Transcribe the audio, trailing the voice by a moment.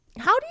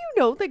How do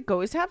you know that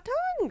ghosts have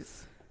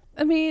tongues?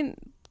 I mean,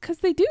 because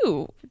they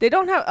do. They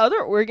don't have other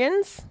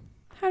organs.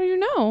 How do you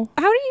know?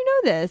 How do you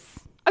know this?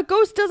 A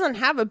ghost doesn't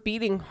have a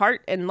beating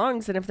heart and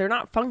lungs, and if they're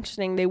not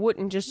functioning, they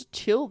wouldn't just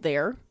chill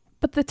there.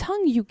 But the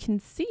tongue you can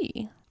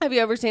see. Have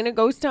you ever seen a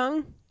ghost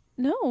tongue?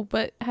 No,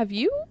 but have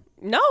you?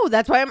 No,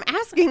 that's why I'm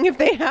asking if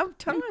they have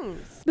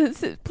tongues.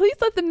 Please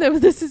let them know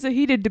this is a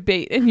heated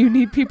debate and you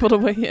need people to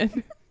weigh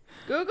in.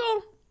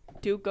 Google,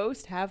 do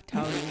ghosts have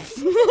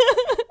tongues?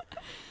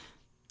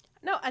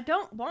 No, I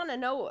don't want to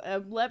know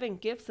 11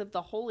 gifts of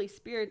the Holy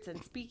Spirits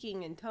and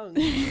speaking in tongues.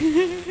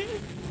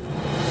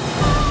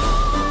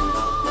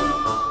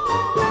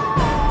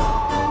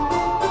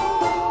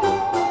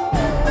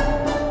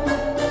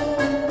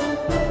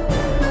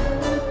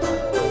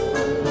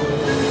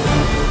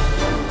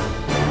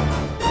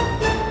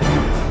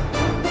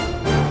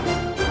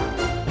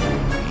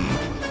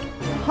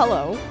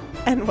 Hello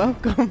and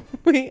welcome.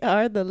 We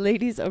are the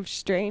Ladies of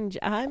Strange.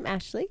 I'm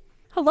Ashley.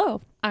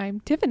 Hello, I'm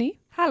Tiffany.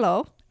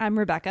 Hello, I'm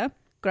Rebecca.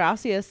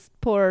 Gracias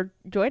por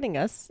joining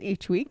us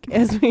each week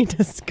as we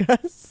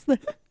discuss The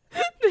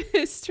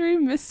history,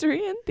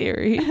 mystery, and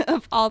theory.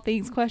 Of all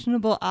things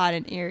questionable, odd,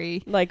 and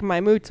eerie. like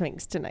my mood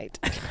swings tonight.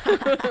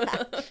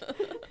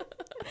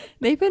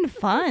 They've been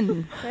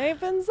fun. They've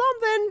been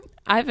something.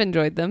 I've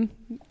enjoyed them.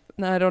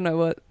 I don't know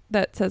what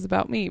that says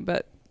about me,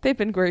 but they've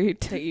been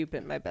great. So you've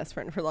been my best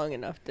friend for long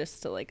enough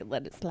just to like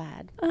let it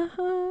slide.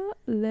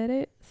 Let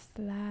it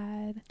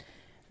slide.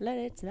 Let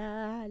it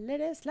slide. Let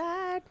it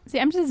slide. See,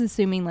 I'm just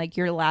assuming like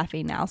you're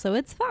laughing now, so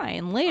it's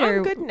fine. Later.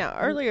 I'm good now.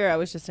 Earlier I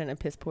was just in a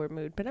piss poor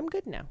mood, but I'm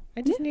good now.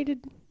 I just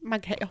needed my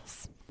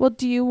chaos. Well,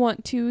 do you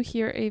want to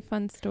hear a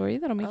fun story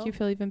that'll make you Oh.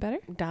 feel even better?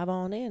 Dive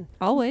on in.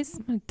 Always.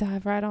 I'm going to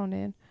dive right on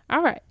in.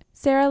 All right.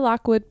 Sarah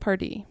Lockwood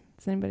Pardee.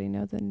 Does anybody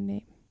know the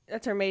name?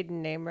 That's her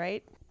maiden name,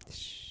 right?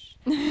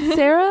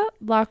 Sarah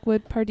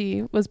Lockwood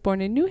Pardee was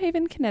born in New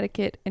Haven,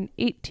 Connecticut in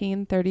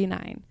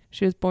 1839.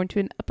 She was born to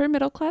an upper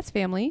middle class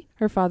family.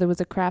 Her father was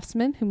a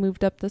craftsman who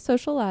moved up the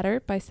social ladder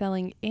by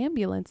selling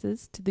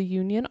ambulances to the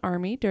Union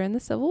Army during the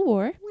Civil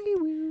War.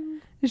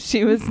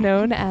 She was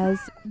known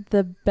as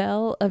the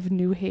Belle of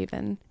New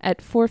Haven. At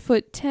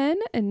 4'10"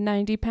 and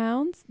 90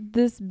 pounds,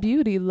 this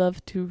beauty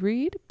loved to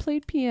read,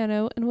 played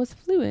piano, and was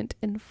fluent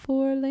in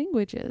 4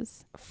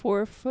 languages.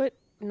 4'9"?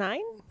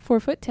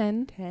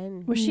 4'10".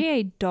 10. Was she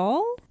a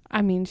doll?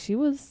 I mean, she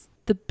was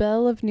the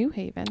Belle of New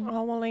Haven.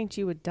 Oh, well, ain't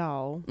you a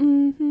doll?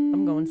 Mm-hmm.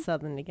 I'm going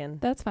southern again.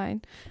 That's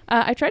fine.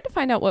 I tried to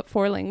find out what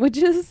 4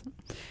 languages.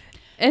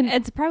 And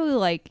it's probably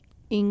like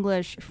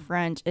English,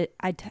 French,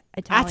 Italian.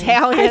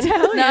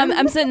 Italian. No,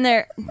 I'm sitting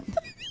there.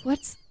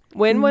 What's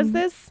When was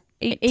this?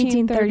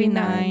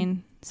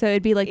 1839? So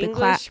it'd be like the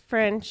English,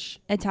 French,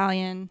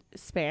 Italian.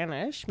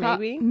 Spanish, Pro-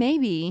 maybe.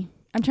 Maybe.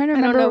 I'm trying to I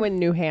don't remember. know in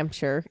New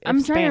Hampshire. I'm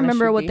if trying to Spanish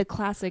remember would what be the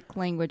classic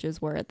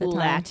languages were at the time.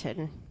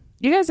 Latin.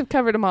 You guys have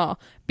covered them all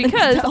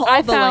because all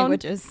I the found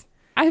languages.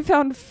 I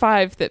found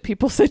 5 that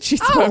people said she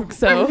spoke.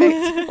 So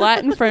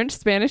Latin, French,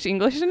 Spanish,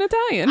 English, and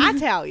Italian.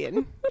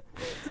 Italian.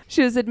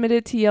 She was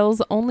admitted to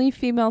Yale's only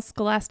female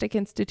scholastic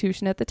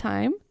institution at the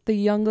time, the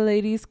Young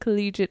Ladies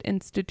Collegiate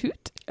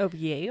Institute. Of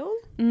Yale?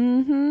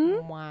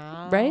 Mm-hmm.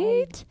 Wow.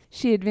 Right?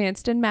 She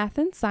advanced in math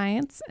and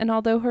science, and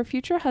although her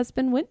future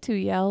husband went to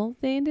Yale,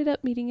 they ended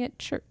up meeting at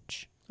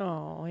church.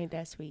 Oh, ain't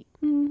that sweet.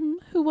 Mm-hmm.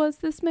 Who was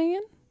this man?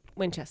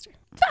 Winchester.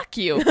 Fuck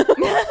you.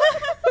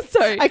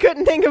 Sorry. I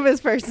couldn't think of his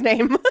first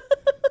name.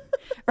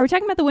 Are we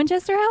talking about the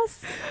Winchester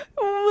House?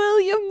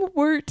 William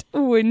Wirt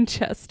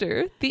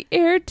Winchester, the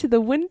heir to the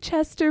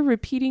Winchester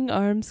Repeating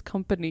Arms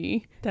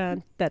Company.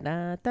 Dun, dun,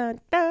 dun, dun,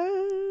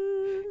 dun.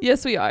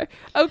 Yes, we are.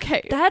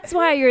 Okay. That's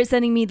why you're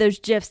sending me those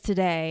GIFs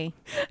today.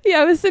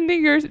 Yeah, I was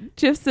sending her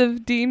gifs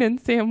of Dean and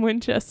Sam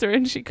Winchester,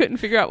 and she couldn't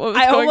figure out what was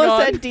I going almost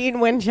on. said Dean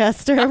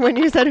Winchester when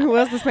you said who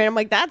was this man. I'm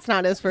like, that's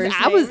not his first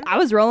name. I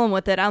was rolling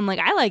with it. I'm like,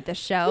 I like this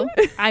show.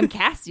 I'm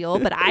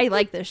Castiel, but I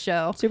like this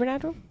show.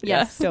 Supernatural?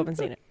 Yes. Still haven't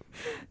seen it.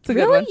 It's a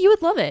good Really? one. You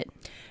would love it.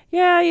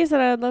 Yeah, you said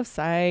I love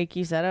Psych.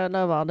 You said I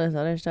love all this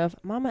other stuff.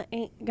 Mama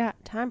ain't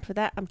got time for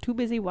that. I'm too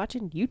busy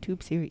watching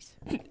YouTube series.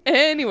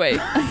 Anyway,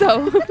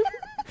 so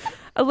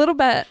a little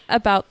bit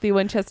about the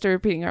Winchester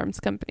Repeating Arms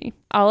Company.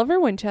 Oliver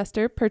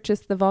Winchester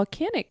purchased the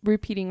Volcanic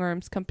Repeating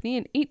Arms Company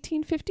in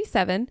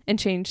 1857 and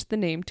changed the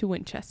name to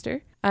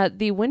Winchester.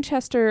 The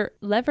Winchester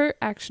lever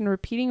action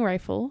repeating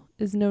rifle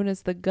is known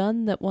as the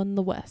gun that won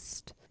the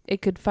West.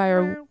 It could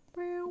fire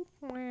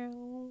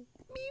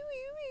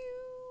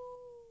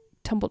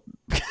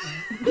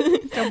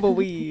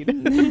Tumbleweed.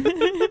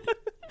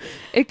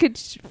 It could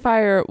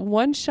fire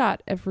 1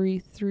 shot every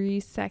 3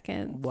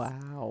 seconds.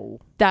 Wow.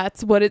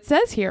 That's what it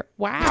says here.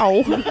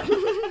 Wow.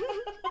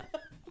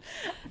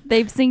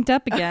 They've synced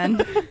up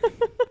again.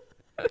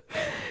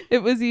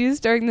 It was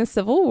used during the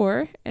Civil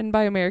War and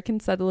by American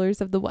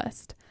settlers of the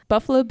West.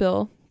 Buffalo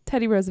Bill,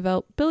 Teddy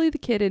Roosevelt, Billy the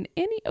Kid, and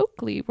Annie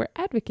Oakley were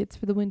advocates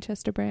for the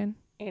Winchester brand.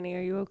 Annie,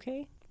 are you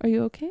okay? Are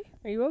you okay?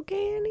 Are you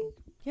okay, Annie?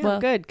 Yeah, Well- I'm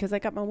good, because I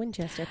got my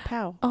Winchester.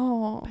 Pow.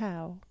 Oh,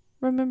 Pow.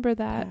 remember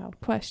that Wow.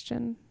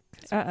 question.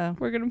 Uh-oh.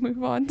 We're going to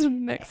move on to the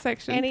next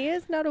section. Annie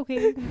is not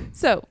okay.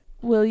 So,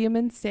 William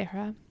and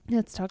Sarah.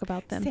 Let's talk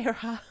about them.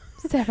 Sarah.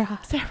 Sarah.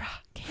 Sarah.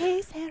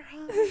 Okay, Sarah.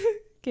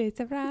 Okay,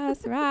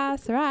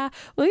 Sarah.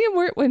 William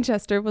Wirt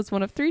Winchester was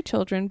one of 3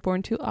 children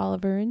born to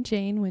Oliver and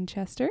Jane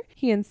Winchester.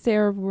 He and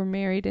Sarah were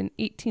married in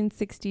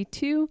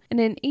 1862, and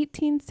in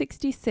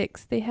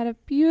 1866 they had a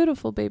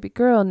beautiful baby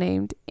girl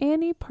named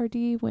Annie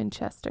Pardee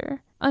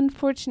Winchester.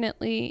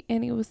 Unfortunately,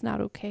 Annie was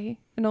not okay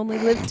and only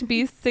lived to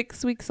be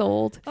 6 weeks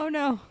old Oh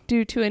no.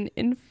 due to an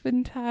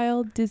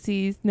infantile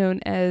disease known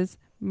as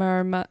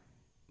marasmus?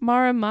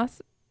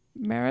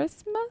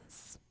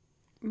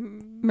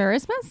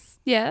 Merismus?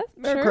 Yeah,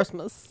 Merry sure.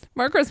 Christmas.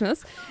 Merry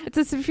Christmas. It's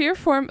a severe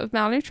form of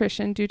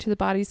malnutrition due to the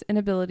body's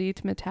inability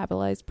to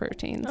metabolize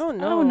proteins. Oh,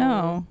 no. Oh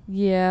no.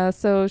 Yeah,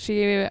 so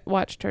she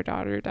watched her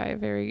daughter die a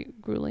very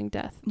grueling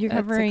death. You're at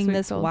 6 covering weeks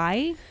this old.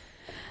 why?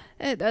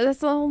 That's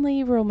the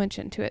only real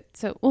mention to it.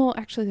 So, well,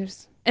 actually,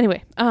 there's...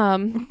 Anyway,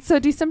 so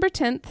December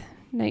 10th,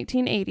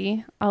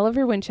 1980,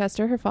 Oliver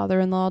Winchester, her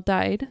father-in-law,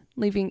 died,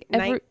 leaving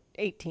 1880.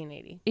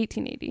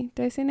 1880.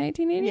 Did I say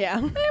 1980?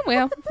 Yeah.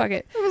 Well, fuck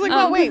it. I was like,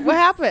 oh, wait, what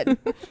happened?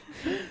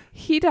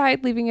 He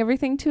died, leaving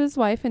everything to his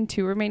wife and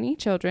 2 remaining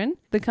children.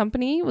 The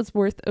company was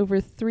worth over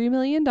 $3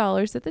 million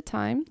at the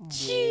time,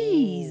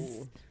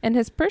 Jeez. and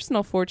his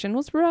personal fortune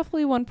was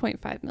roughly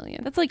 $1.5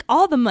 million. That's like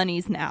all the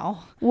monies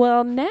now.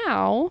 Well,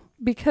 now,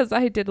 because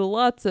I did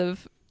lots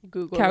of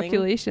Googling.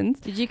 calculations,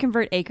 Did you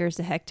convert acres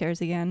to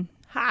hectares again?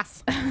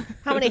 Haas.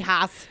 How many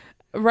Haas?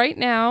 right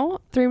now,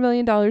 $3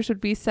 million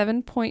would be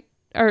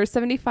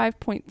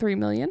 75.3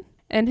 million,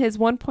 and his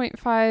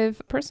 1.5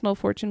 personal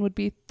fortune would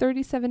be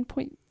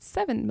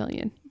 37.7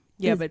 million.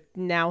 Yeah, Is- but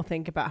now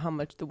think about how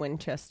much the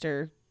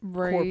Winchester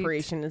Right.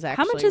 Corporation is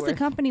actually How much is the worth.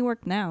 company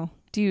worth now?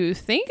 Do you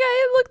think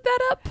I looked that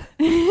up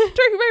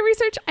during my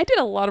research? I did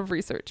a lot of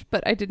research,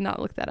 but I did not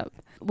look that up.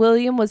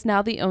 William was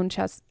now the own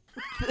Chester.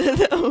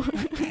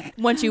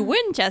 Once you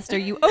win Chester,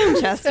 you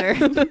own Chester.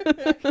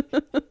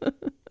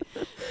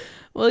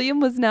 William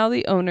was now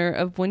the owner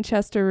of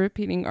Winchester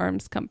Repeating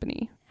Arms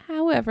Company.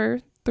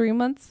 However, 3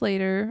 months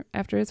later,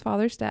 after his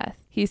father's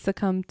death, he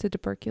succumbed to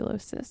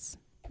tuberculosis.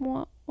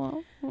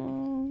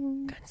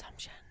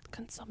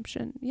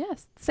 Consumption.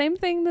 Yes. Same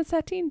thing that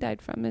Satine died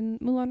from in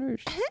Moulin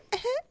Rouge.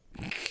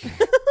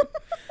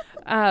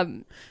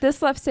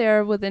 This left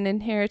Sarah with an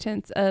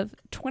inheritance of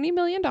 $20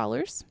 million,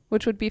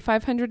 which would be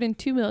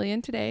 $502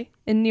 million today,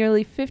 and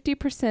nearly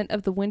 50%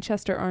 of the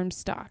Winchester Arms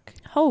stock.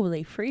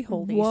 Holy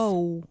freeholdies.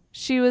 Whoa.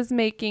 She was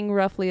making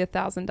roughly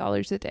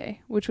 $1,000 a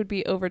day, which would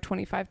be over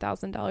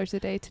 $25,000 a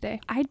day today.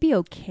 I'd be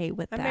okay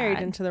with I that. married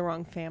into the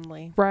wrong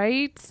family.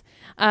 Right?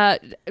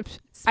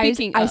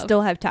 Speaking I of,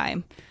 still have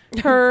time.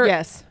 her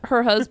Yes.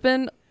 her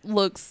husband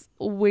looks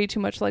way too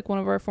much like one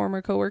of our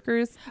former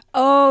coworkers,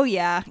 Oh,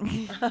 yeah.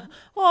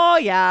 Oh,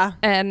 yeah.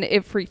 and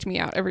it freaked me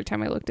out every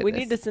time I looked at We this.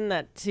 need to send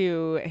that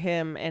to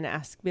him and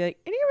ask, be like,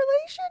 any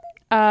relation?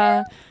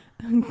 Are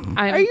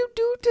Are you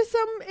due to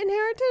some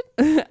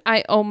inheritance?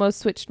 I almost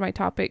switched my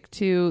topic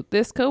to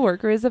this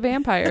coworker is a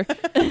vampire.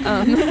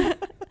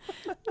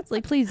 It's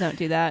like, please don't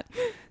do that.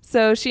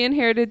 So she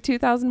inherited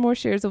 2,000 more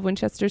shares of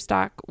Winchester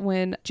stock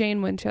when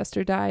Jane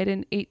Winchester died in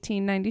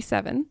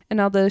 1897. And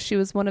although she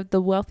was one of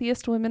the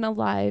wealthiest women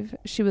alive,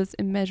 she was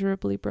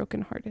immeasurably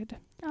brokenhearted.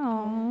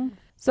 Oh.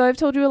 So I've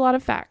told you a lot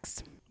of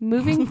facts.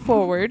 Moving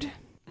forward,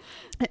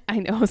 I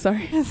know,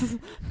 sorry.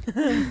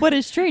 What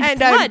a strange And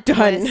plot I'm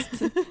done.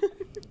 twist.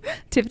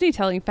 Tiffany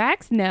telling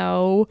facts?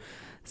 No.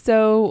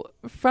 So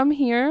from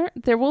here,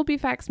 there will be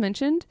facts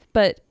mentioned,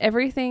 but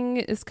everything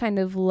is kind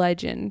of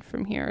legend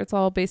from here. It's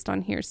all based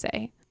on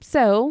hearsay.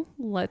 So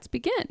let's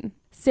begin.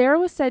 Sarah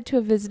was said to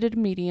have visited a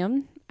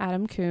medium,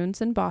 Adam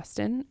Coons, in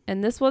Boston,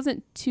 and this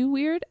wasn't too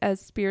weird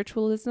as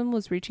spiritualism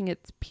was reaching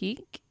its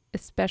peak,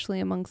 especially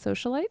among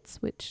socialites,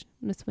 which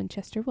Miss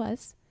Winchester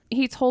was.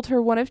 He told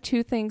her one of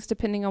 2 things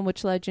depending on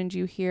which legend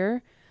you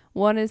hear.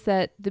 One is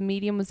that the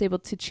medium was able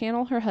to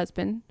channel her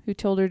husband, who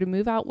told her to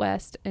move out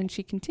west, and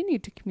she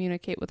continued to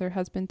communicate with her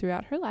husband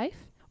throughout her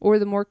life. Or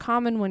the more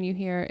common one you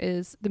hear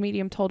is the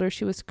medium told her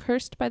she was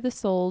cursed by the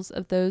souls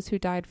of those who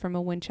died from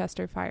a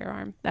Winchester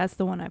firearm. That's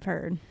the one I've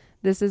heard.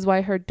 This is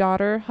why her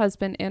daughter,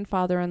 husband, and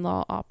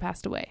father-in-law all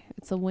passed away.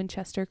 It's a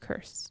Winchester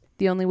curse.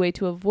 The only way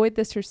to avoid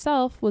this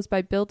herself was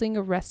by building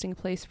a resting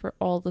place for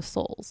all the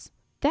souls.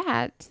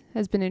 That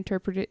has been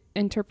interpreted.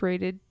 Is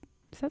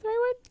that the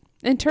right word?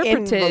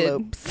 Interpreted.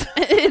 Envelopes.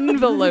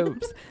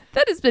 Envelopes.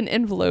 That has been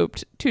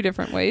enveloped 2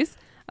 different ways.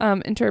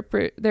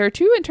 There are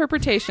 2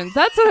 interpretations.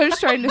 That's what I was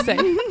trying to say.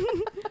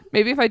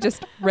 Maybe if I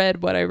just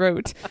read what I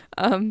wrote.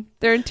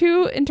 There are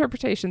 2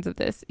 interpretations of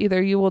this.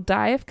 Either you will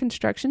die if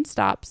construction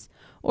stops,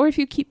 or if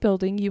you keep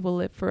building, you will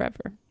live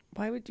forever.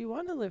 Why would you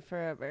want to live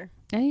forever?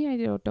 I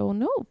don't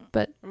know,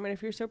 but I mean,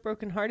 if you're so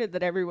brokenhearted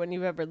that everyone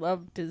you've ever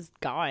loved is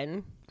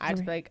gone, I'd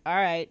be like, all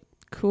right,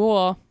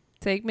 cool.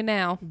 Take me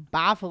now.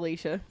 bye,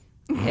 Felicia.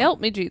 Help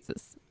me,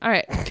 Jesus. All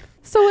right.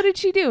 So what did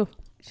she do?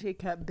 She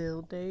kept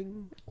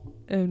building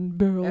And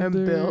building.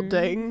 and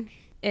building.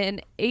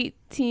 In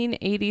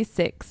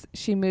 1886,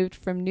 she moved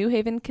from New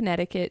Haven,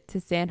 Connecticut to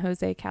San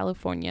Jose,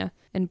 California,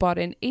 and bought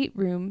an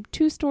 8-room,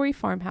 2-story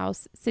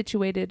farmhouse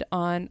situated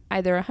on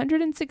either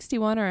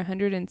 161 or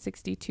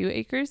 162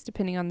 acres,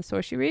 depending on the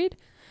source you read,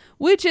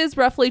 which is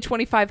roughly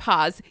 25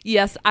 ha's.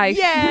 Yes, I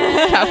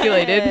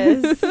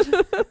calculated.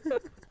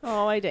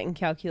 Oh, I didn't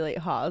calculate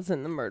haws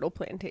in the Myrtle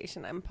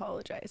Plantation. I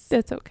apologize.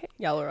 That's okay.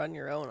 Y'all are on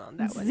your own on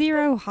that one.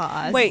 0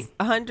 ha's. Wait,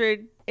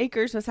 100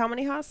 acres was how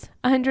many haws?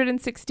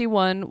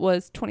 161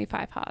 was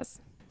 25 ha's.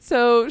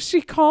 So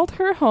she called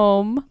her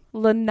home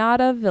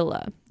Lanata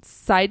Villa.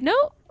 Side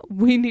note,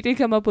 we need to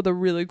come up with a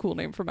really cool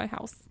name for my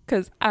house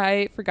because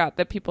I forgot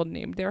that people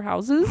named their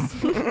houses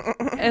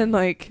and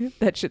like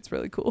that shit's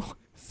really cool.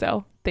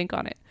 So think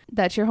on it.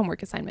 That's your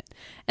homework assignment.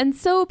 And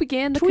so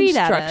began the Tweet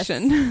at us.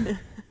 construction.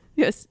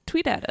 Yes,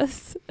 tweet at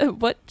us.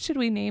 What should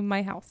we name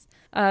my house?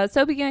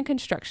 So began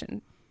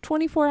construction.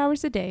 24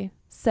 hours a day,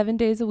 7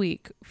 days a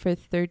week for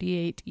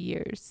 38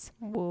 years.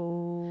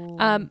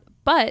 Whoa.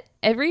 But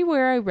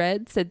everywhere I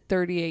read said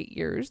 38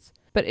 years.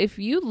 But if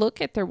you look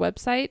at their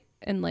website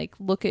and like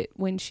look at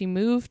when she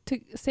moved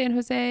to San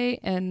Jose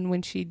and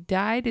when she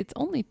died, it's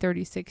only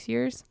 36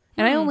 years.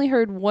 And I only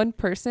heard one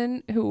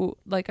person who,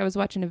 like, I was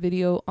watching a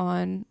video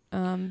on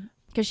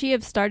Could she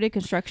have started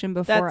construction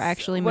before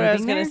actually moving what I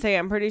was there? going to say.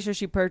 I'm pretty sure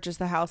she purchased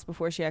the house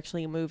before she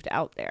actually moved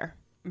out there.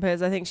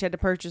 Because I think she had to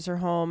purchase her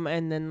home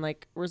and then,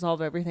 like,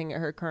 resolve everything at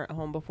her current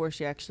home before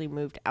she actually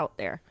moved out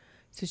there.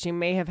 So she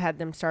may have had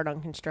them start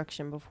on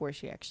construction before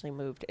she actually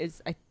moved,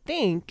 is, I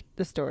think,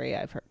 the story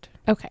I've heard.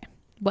 Okay.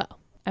 Well,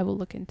 I will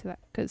look into that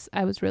because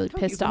I was really No,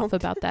 pissed you off won't.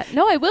 about that.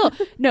 No, I will.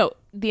 No,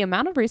 the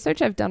amount of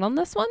research I've done on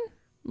this one,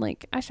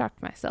 like, I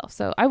shocked myself.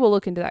 So I will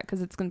look into that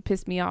because it's going to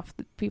piss me off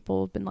that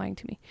people have been lying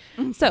to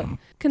me. So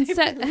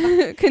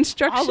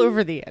construction. All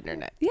over the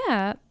internet.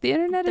 Yeah, the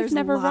internet There's is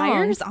never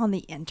liars wrong. on the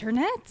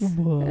internet.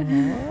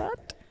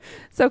 What?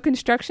 So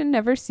construction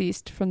never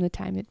ceased from the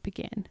time it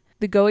began.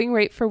 The going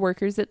rate for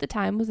workers at the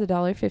time was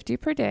 $1.50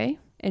 per day,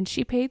 and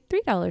she paid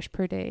 $3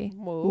 per day.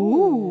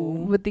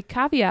 Whoa. With the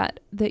caveat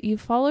that you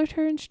followed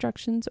her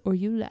instructions or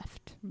you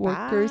left.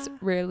 Workers Bye.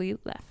 rarely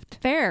left.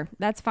 Fair.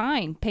 That's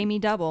fine. Pay me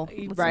double.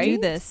 Let's do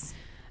Right? this.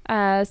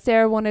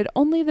 Sarah wanted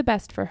only the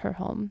best for her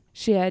home.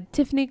 She had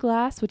Tiffany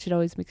glass, which it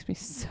always makes me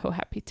so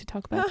happy to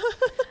talk about.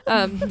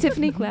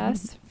 Tiffany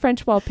glass,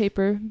 French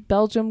wallpaper,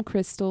 Belgium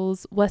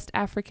crystals, West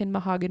African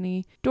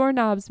mahogany,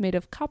 doorknobs made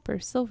of copper,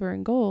 silver,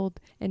 and gold,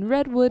 and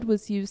redwood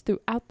was used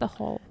throughout the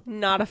hall.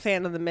 Not a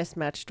fan of the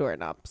mismatched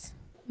doorknobs.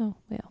 Oh,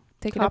 well.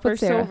 Take it up Copper, with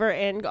Sarah. silver,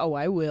 and... Oh,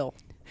 I will.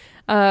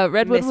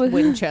 Redwood Miss was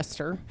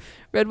Winchester.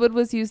 redwood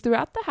was used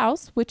throughout the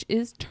house, which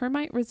is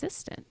termite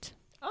resistant.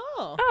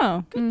 Oh.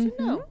 Oh. Good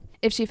to know.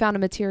 If she found a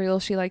material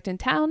she liked in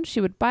town,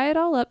 she would buy it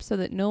all up so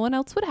that no one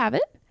else would have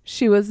it.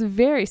 She was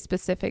very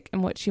specific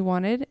in what she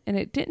wanted, and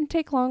it didn't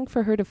take long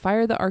for her to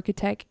fire the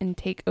architect and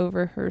take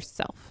over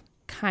herself.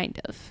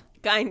 Kind of.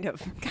 Kind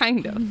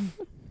of.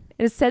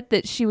 It is said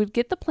that she would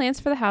get the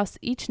plans for the house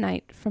each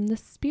night from the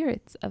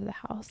spirits of the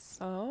house.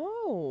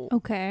 Oh.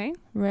 Okay.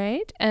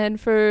 Right? And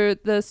for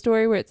the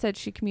story where it said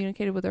she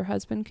communicated with her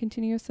husband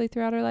continuously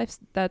throughout her life,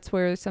 that's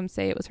where some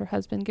say it was her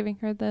husband giving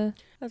her the...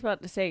 I was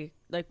about to say,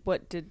 like,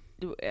 what did...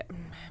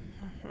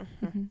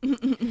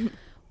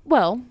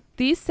 Well,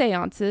 these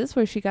seances,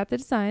 where she got the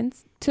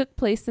designs, took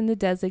place in the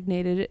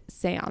designated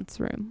seance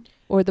room,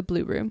 or the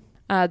blue room.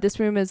 This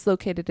room is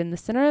located in the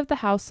center of the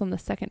house on the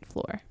second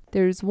floor.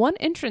 There's one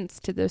entrance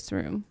to this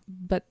room,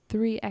 but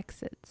 3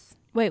 exits.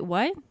 Wait,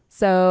 what?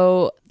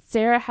 So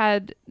Sarah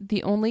had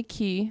the only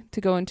key to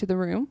go into the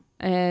room.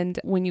 And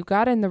when you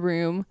got in the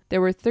room,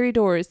 there were 3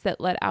 doors that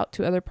led out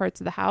to other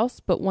parts of the house.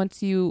 But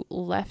once you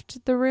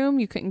left the room,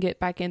 you couldn't get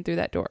back in through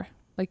that door.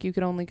 Like, you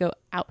could only go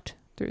out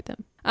through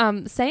them.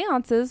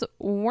 Seances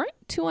weren't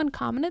too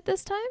uncommon at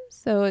this time,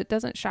 so it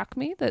doesn't shock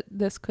me that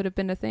this could have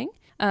been a thing.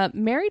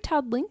 Mary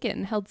Todd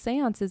Lincoln held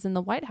seances in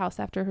the White House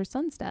after her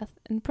son's death,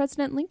 and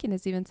President Lincoln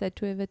is even said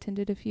to have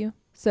attended a few.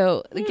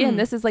 So, again,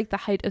 this is like the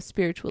height of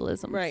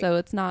spiritualism, Right. so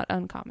it's not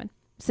uncommon.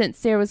 Since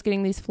Sarah was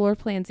getting these floor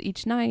plans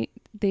each night,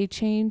 they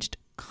changed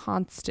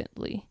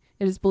constantly.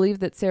 It is believed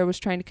that Sarah was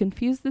trying to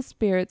confuse the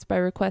spirits by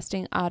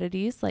requesting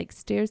oddities like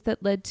stairs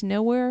that led to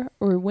nowhere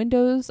or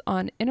windows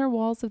on inner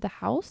walls of the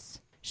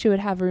house. She would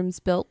have rooms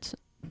built,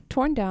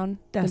 torn down,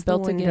 That's and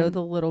built the window again.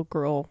 the little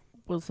girl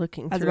was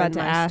looking I was through about in to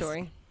my ask.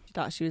 story. She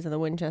thought she was in the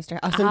Winchester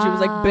house, and she was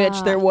like,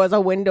 bitch, there was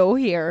a window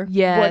here.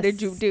 Yes. What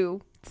did you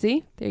do?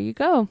 See, there you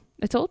go.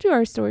 I told you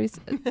our stories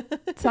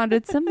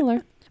sounded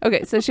similar.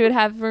 Okay, so she would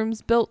have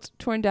rooms built,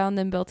 torn down,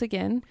 then built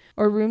again,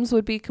 or rooms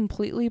would be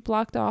completely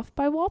blocked off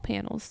by wall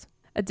panels.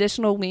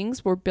 Additional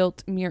wings were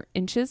built mere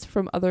inches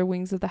from other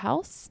wings of the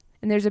house.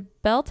 And there's a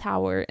bell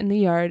tower in the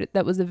yard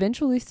that was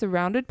eventually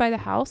surrounded by the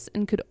house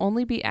and could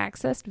only be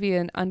accessed via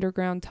an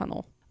underground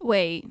tunnel.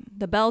 Wait,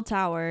 the bell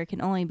tower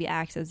can only be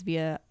accessed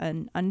via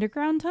an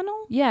underground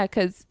tunnel? Yeah,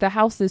 because the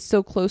house is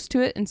so close to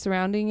it and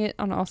surrounding it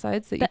on all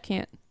sides that you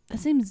can't. That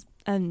seems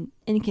an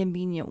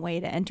inconvenient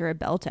way to enter a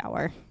bell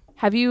tower.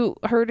 Have you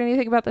heard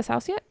anything about this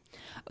house yet?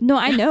 No,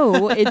 I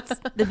know.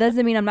 That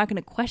doesn't mean I'm not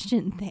going to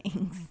question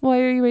things. Why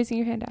are you raising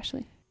your hand,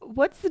 Ashley?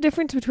 What's the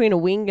difference between a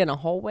wing and a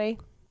hallway?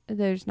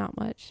 There's not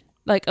much.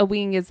 Like a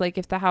wing is like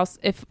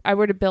if I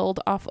were to build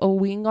off a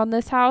wing on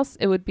this house,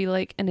 it would be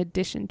like an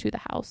addition to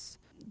the house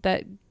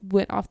that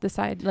went off the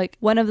side. Like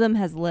One of them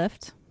has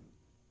lift.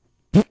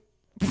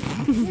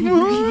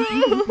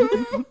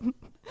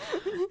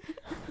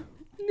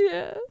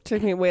 yeah,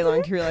 Took me way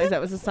long to realize that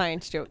was a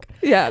science joke.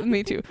 yeah,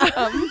 me too.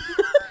 I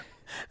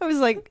was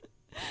like,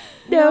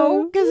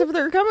 no, because if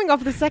they're coming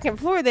off the second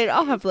floor, they'd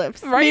all have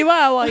lifts.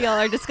 Meanwhile, while y'all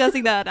are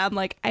discussing that, I'm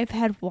like, I've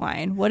had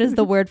wine. What is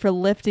the word for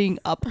lifting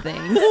up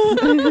things?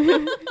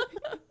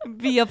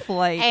 Via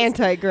flight.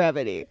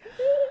 Anti-gravity.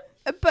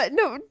 But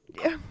no,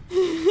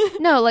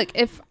 No, like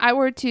if I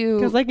were to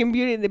because like in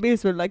Beauty and the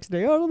Beast, would like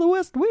stay out of the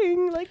West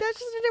Wing. Like that's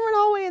just a different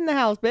hallway in the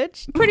house,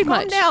 bitch. Pretty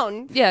Calm much.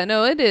 down. Yeah,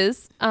 no, it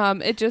is.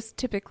 It just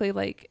typically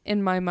like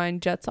in my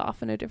mind jets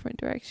off in a different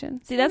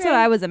direction. See, that's what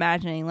I was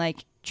imagining.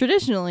 Like,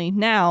 traditionally,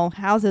 now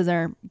houses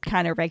are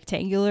kind of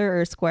rectangular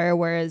or square,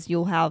 whereas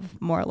you'll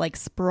have more like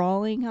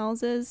sprawling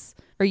houses,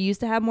 or used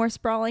to have more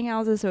sprawling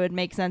houses. So it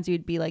makes sense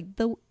you'd be like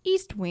the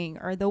East Wing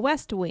or the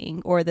West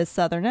Wing or the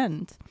Southern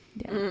end.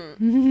 Yeah.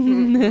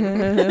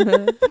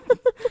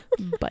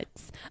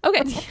 Butts.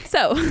 Okay,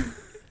 so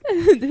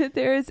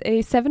there's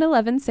a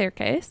 7-Eleven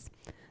staircase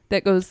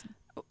that goes.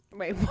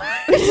 Wait,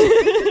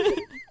 what?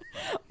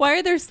 Why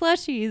are there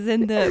slushies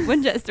in the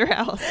Winchester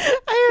house?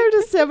 I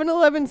heard a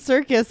 7-Eleven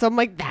circus. I'm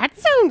like, that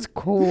sounds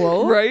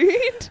cool.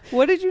 Right?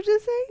 What did you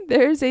just say?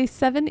 There's a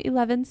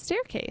 7-Eleven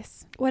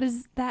staircase What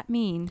does that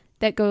mean?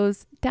 that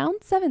goes down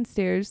 7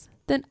 stairs,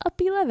 then up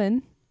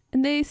 11,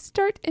 and they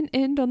start and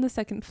end on the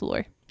 2nd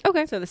floor.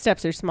 Okay. So the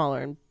steps are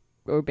smaller and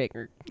or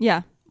bigger.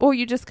 Yeah. Or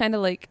you just kind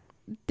of like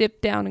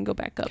dip down and go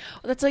back up.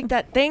 Well, that's like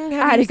that thing.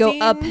 I had to go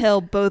uphill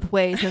both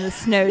ways in the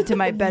snow to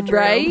my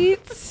bedroom.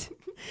 Right?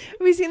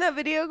 Have you seen that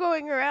video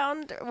going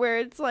around where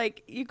it's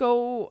like you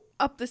go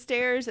up the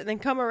stairs and then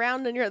come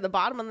around and you're at the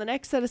bottom on the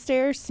next set of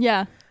stairs?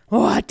 Yeah.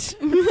 What?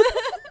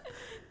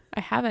 I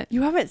haven't.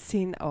 You haven't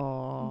seen?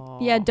 Oh.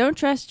 Yeah, don't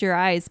trust your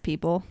eyes,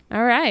 people.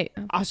 All right.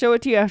 I'll show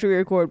it to you after we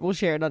record. We'll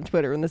share it on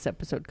Twitter when this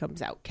episode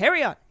comes out.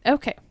 Carry on.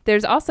 Okay.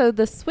 There's also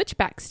the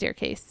switchback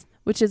staircase,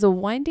 which is a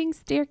winding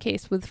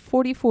staircase with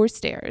 44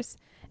 stairs.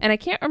 And I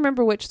can't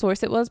remember which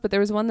source it was, but there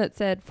was one that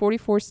said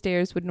 44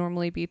 stairs would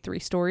normally be 3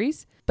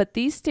 stories. But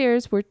these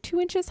stairs were 2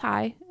 inches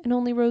high and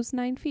only rose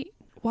 9 feet.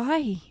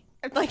 Why?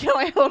 I like how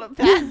I hold up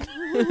that.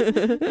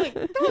 Like,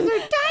 those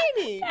are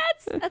tiny.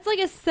 That's like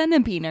a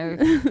centimeter.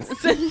 What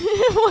did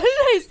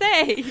I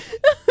say?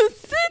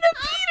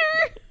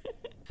 Centimeter!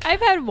 I've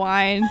had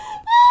wine.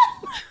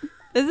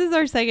 This is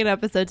our 2nd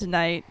episode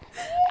tonight.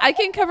 I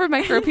can cover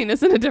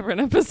micropenis in a different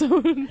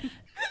episode.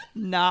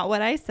 Not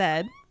what I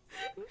said.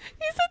 You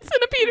said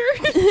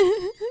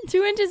centimeter.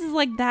 2 inches is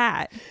like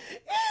that. Is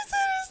it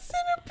a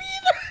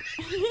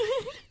centimeter?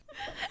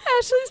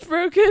 Ashley's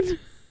broken.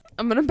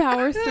 I'm going to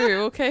power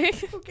through, okay?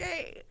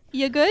 Okay.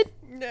 You good?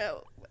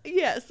 No.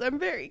 Yes, I'm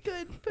very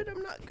good, but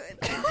I'm not good.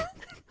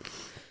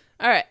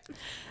 All right.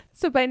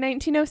 So by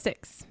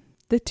 1906,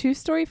 the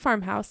 2-story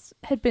farmhouse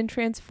had been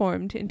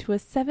transformed into a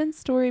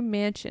 7-story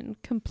mansion,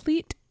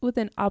 complete with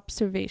an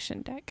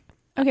observation deck.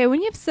 Okay,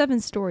 when you have 7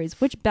 stories,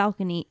 which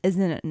balcony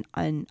isn't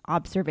an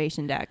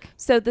observation deck?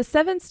 So the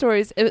 7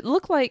 stories, it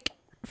looked like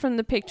from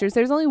the pictures,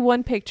 there's only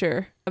one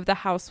picture of the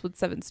house with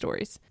 7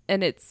 stories.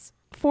 And it's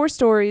 4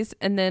 stories,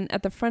 and then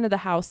at the front of the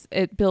house,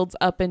 it builds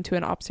up into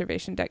an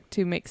observation deck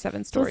to make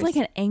 7 So stories. it's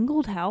like an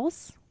angled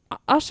house?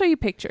 I'll show you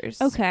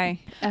pictures.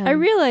 Okay. I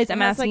realize I'm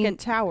That's asking... like a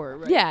tower,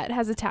 right? Yeah, it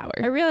has a tower.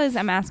 I realize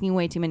I'm asking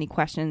way too many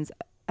questions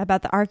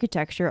about the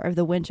architecture of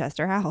the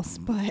Winchester house,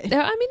 but...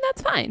 Yeah, I mean,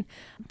 that's fine.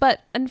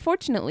 But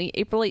unfortunately,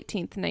 April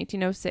 18th,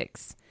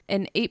 1906,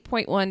 an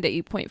 8.1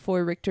 to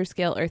 8.4 Richter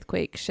scale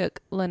earthquake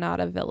shook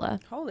Lanata Villa.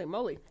 Holy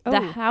moly.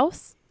 The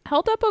house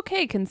held up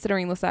okay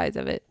considering the size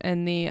of it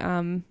and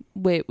the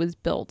way it was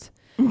built.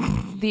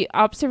 The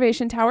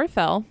observation tower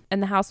fell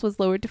and the house was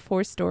lowered to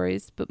 4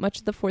 stories, but much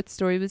of the 4th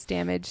story was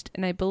damaged,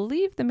 and I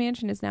believe the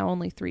mansion is now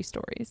only 3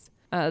 stories.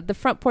 The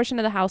front portion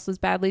of the house was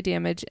badly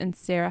damaged, and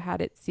Sarah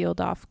had it sealed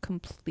off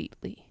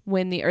completely.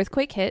 When the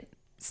earthquake hit,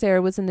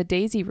 Sarah was in the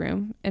Daisy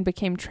room and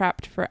became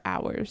trapped for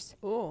hours.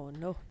 Oh,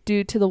 no.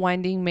 Due to the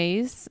winding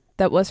maze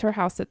that was her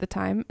house at the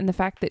time, and the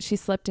fact that she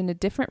slept in a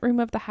different room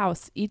of the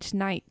house each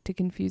night to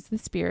confuse the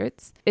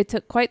spirits, it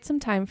took quite some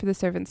time for the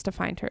servants to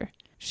find her.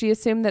 She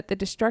assumed that the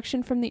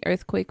destruction from the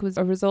earthquake was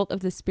a result of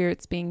the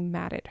spirits being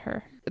mad at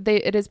her.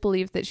 It is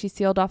believed that she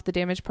sealed off the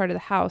damaged part of the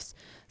house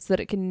so that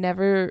it can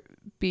never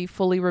be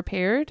fully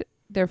repaired.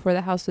 Therefore,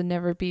 the house would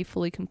never be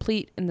fully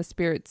complete, and the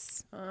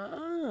spirits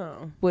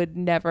would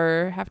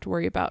never have to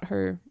worry about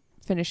her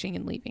finishing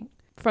and leaving.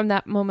 From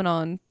that moment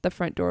on, the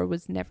front door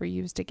was never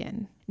used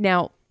again.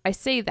 Now, I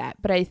say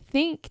that, but I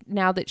think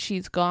now that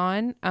she's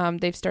gone,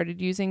 they've started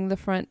using the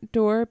front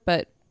door,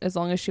 but as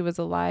long as she was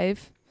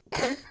alive...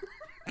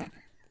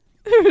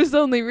 There's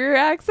only rear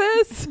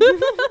access.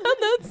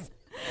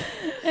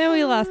 And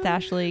we lost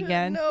Ashley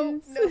again.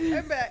 No,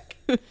 I'm back.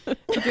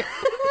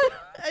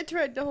 I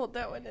tried to hold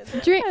that one in.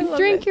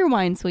 Drink your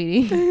wine,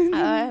 sweetie.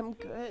 I'm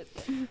good.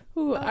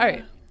 Ooh, all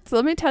right. So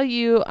let me tell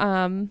you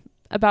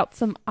about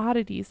some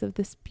oddities of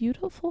this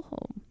beautiful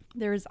home.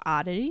 There's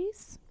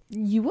oddities.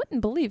 You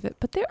wouldn't believe it,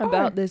 but there are.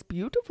 About this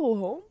beautiful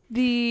home.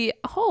 The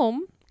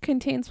home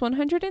contains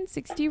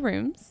 160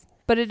 rooms,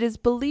 but it is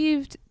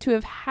believed to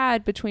have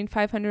had between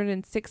 500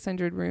 and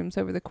 600 rooms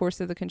over the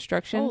course of the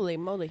construction. Holy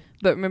moly.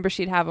 But remember,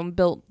 she'd have them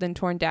built, then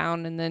torn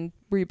down, and then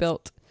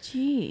rebuilt.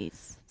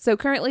 Jeez. So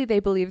currently they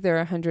believe there are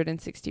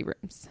 160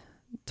 rooms,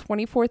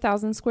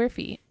 24,000 square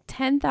feet,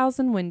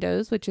 10,000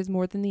 windows, which is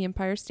more than the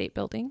Empire State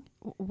Building,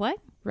 What?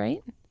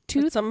 right?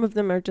 But some of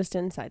them are just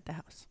inside the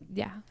house.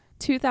 Yeah.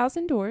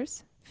 2,000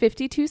 doors,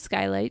 52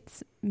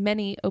 skylights,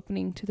 many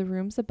opening to the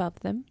rooms above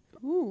them.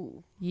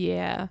 Ooh.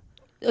 Yeah.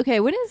 Okay,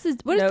 what is the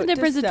Note to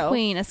difference self.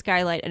 between a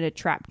skylight and a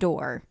trap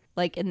door?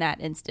 Like in that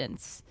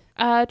instance.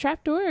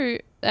 Trapdoor,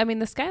 I mean,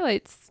 the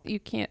skylights, you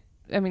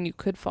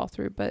could fall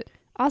through, but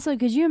Also,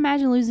 could you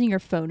imagine losing your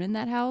phone in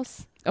that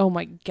house? oh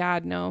my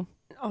God, no.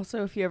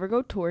 Also, if you ever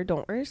go tour,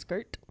 don't wear a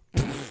skirt.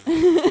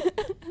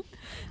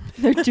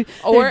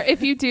 Or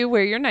if you do,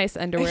 wear your nice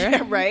underwear.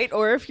 Yeah, right?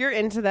 Or if you're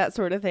into that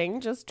sort of thing,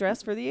 just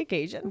dress for the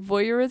occasion.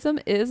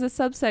 Voyeurism is a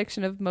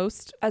subsection of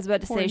most. I was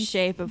about to say Porn.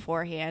 shave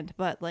beforehand,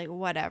 but like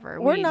whatever.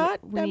 Or We not.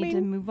 We I need to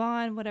mean, move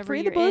on. Whatever free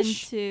the you're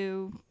bush.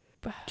 into.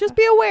 Just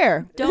be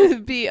aware.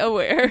 Don't Be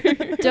aware.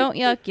 don't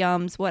yuck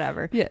yums.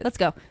 Whatever. Yes. Let's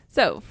go.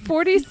 So,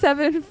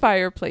 47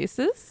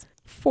 fireplaces,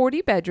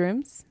 40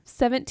 bedrooms,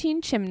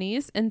 17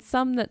 chimneys, and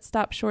some that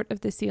stop short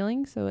of the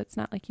ceiling, so it's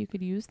not like you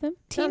could use them.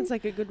 Sounds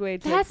like a good way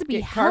to That has to be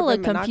get hella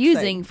carbon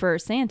confusing for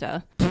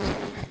Santa.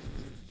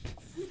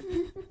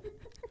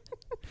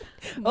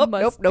 Oh,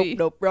 Must nope, be.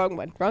 nope. Wrong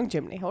one. Wrong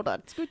chimney. Hold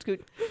on.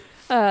 Scoot.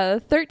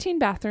 13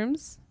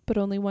 bathrooms, but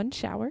only one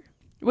shower.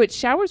 Which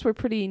showers were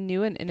pretty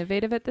new and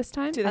innovative at this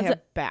time. Do they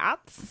have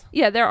baths?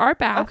 Yeah, there are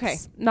baths. Okay.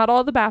 Not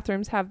all the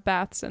bathrooms have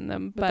baths in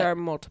them, But there are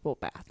multiple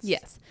baths.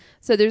 yes.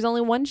 So there's only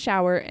one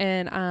shower,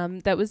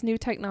 and that was new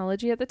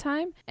technology at the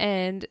time.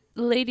 And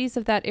ladies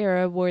of that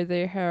era wore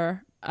their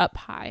hair up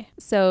high.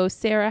 So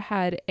Sarah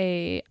had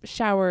a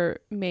shower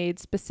made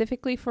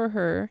specifically for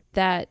her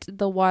that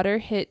the water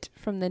hit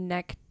from the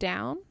neck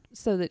down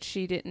so that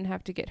she didn't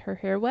have to get her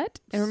hair wet.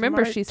 And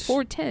remember, Smart. she's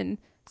 4'10".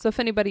 So if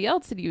anybody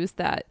else had used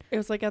that, It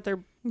was like at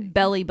their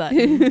Belly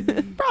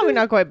button. probably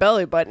not quite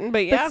belly button,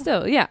 but yeah. but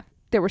still, yeah.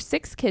 There were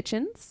 6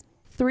 kitchens,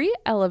 3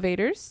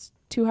 elevators,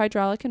 2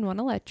 hydraulic and 1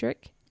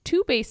 electric,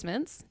 2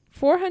 basements,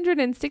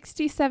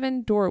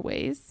 467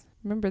 doorways.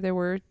 Remember, there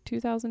were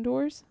 2,000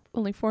 doors,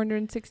 only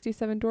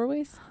 467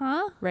 doorways,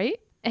 Huh? right?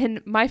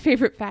 And my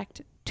favorite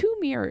fact, 2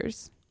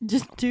 mirrors.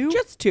 Just two?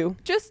 Just two.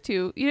 Just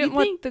 2. You didn't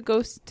want the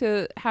ghost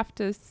to have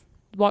to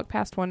walk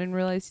past one and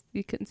realize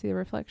you couldn't see the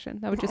reflection.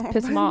 That would just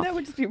piss him off. That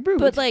would just be rude.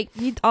 But like,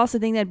 you'd also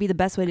think that'd be the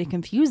best way to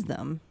confuse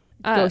them.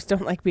 Ghosts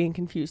don't like being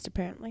confused,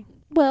 apparently.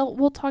 Well,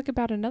 we'll talk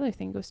about another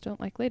thing ghosts don't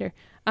like later.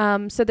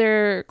 So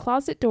there are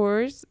closet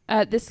doors.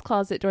 This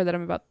closet door that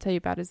I'm about to tell you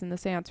about is in the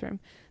seance room.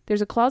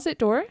 There's a closet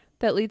door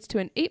that leads to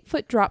an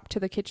 8-foot drop to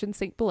the kitchen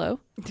sink below.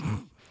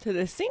 To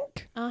the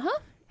sink? Uh-huh.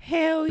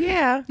 Hell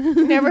yeah.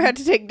 Never had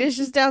to take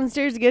dishes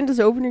downstairs again. Just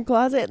open your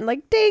closet and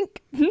like,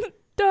 dink.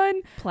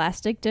 Done.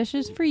 Plastic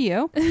dishes for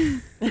you.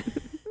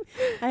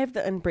 I have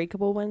the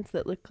unbreakable ones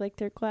that look like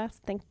they're glass.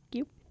 Thank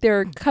you. There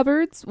are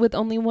cupboards with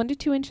only 1 to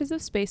 2 inches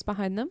of space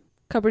behind them.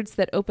 Cupboards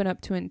that open up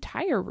to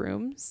entire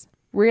rooms.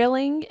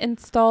 Railing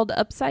installed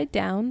upside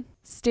down.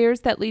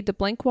 Stairs that lead to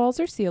blank walls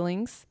or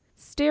ceilings.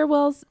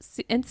 Stairwells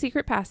and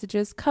secret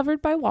passages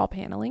covered by wall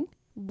paneling.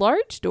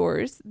 Large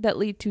doors that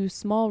lead to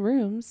small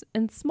rooms.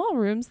 And small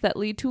rooms that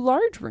lead to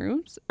large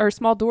rooms. Or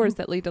small doors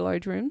that lead to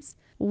large rooms.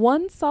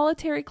 1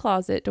 solitary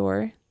closet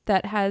door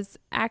that has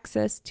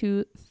access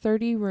to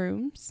 30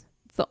 rooms.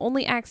 The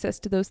only access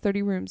to those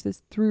 30 rooms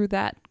is through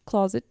that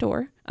closet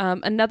door.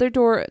 Another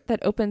door that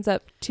opens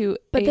up to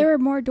But there are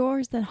more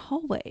doors than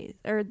hallways.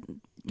 Or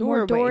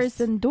more doors Doorways.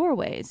 than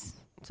doorways.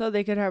 So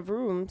they could have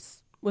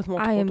rooms with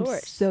multiple I am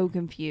doors. so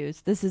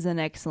confused. This is an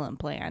excellent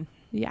plan.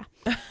 Yeah.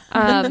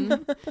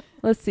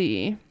 Let's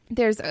see.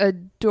 There's a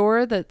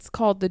door that's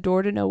called the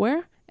door to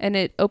nowhere. And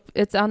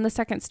it's on the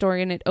 2nd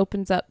story, and it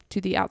opens up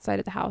to the outside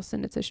of the house,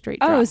 and it's a straight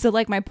drop. Oh, so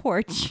like my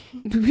porch.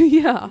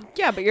 Yeah.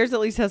 Yeah, but yours at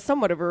least has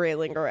somewhat of a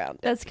railing around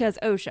it. That's because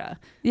OSHA.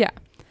 Yeah.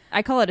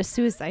 I call it a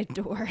suicide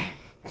door.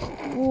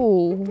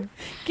 Oh.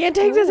 Can't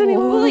take this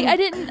anymore. Well, like, I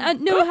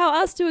didn't know how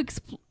else to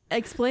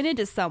explain it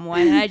to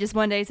someone, and I just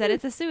one day said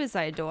it's a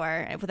suicide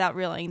door without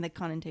realizing the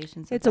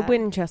connotations of It's a that.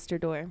 Winchester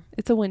door.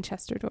 It's a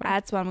Winchester door.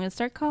 That's what I'm going to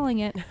start calling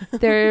it.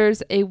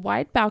 There's a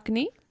wide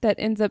balcony that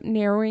ends up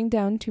narrowing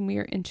down to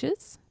mere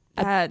inches.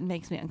 That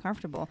makes me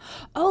uncomfortable.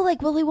 Oh,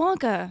 like Willy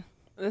Wonka.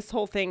 This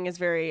whole thing is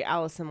very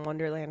Alice in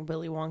Wonderland,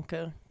 Willy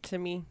Wonka to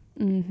me.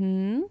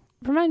 Mm-hmm.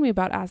 Remind me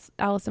about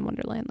Alice in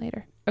Wonderland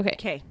later. Okay.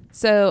 Okay.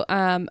 So,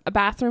 a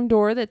bathroom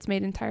door that's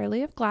made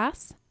entirely of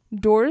glass.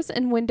 Doors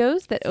and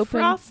windows that open.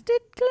 Frosted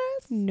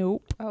glass?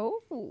 Nope.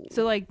 Oh.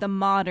 So like the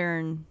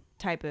modern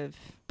type of.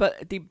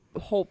 But the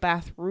whole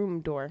bathroom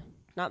door,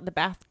 Not the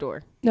bath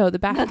door. No, the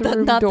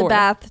bathroom Not door. the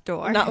bath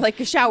door. Not like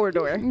a shower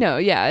door. No,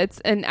 yeah, it's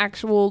an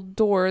actual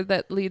door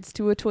that leads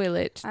to a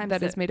toilet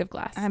that is so- made of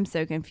glass. I'm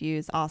so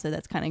confused. Also,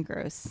 that's kind of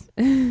gross.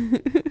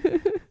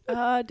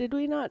 Did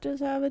we not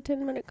just have a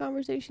 10-minute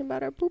conversation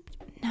about our poop?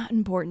 Not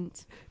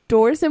important.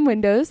 Doors and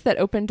windows that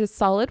open to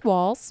solid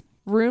walls.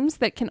 Rooms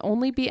that can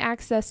only be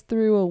accessed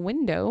through a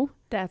window.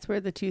 That's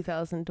where the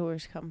 2,000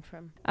 doors come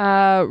from.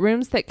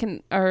 Rooms that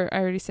can, or I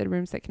already said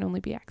rooms that can only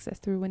be accessed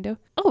through a window.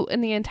 Oh,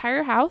 and the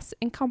entire house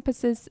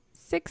encompasses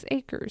 6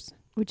 acres.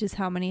 Which is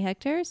how many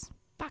hectares?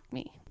 Fuck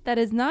me. That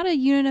is not a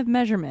unit of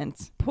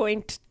measurement.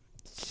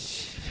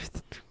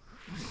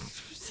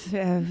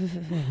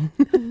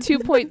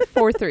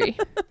 2.43.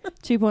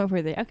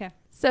 2.43. Okay.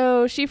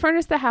 So she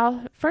furnished the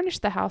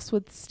house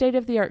with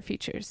state-of-the-art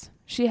features.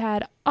 She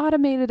had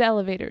automated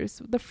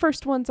elevators, the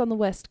first ones on the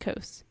West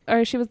Coast.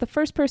 Or she was the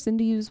first person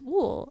to use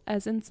wool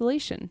as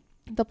insulation.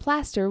 The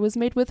plaster was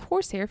made with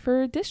horsehair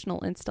for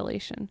additional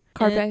installation.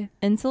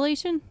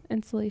 Insulation?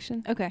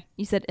 Insulation. Okay.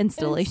 You said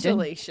installation.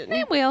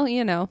 Well,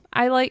 you know,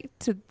 I like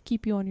to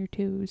keep you on your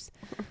toes.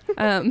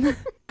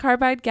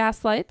 Carbide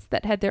gas lights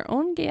that had their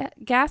own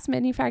gas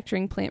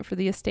manufacturing plant for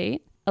the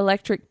estate.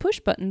 Electric push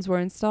buttons were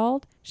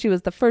installed. She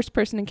was the first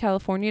person in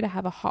California to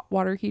have a hot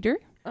water heater.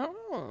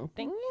 Oh,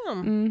 damn.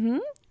 Mm-hmm.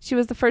 She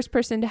was the first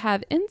person to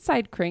have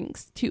inside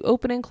cranks to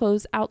open and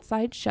close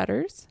outside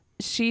shutters.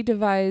 She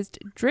devised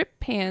drip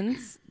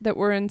pans that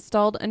were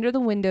installed under the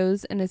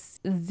windows in a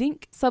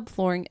zinc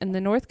subflooring in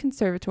the North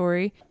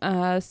Conservatory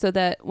so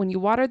that when you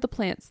watered the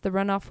plants, the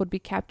runoff would be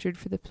captured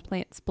for the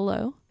plants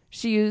below.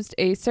 She used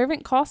a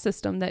servant call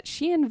system that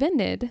she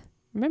invented.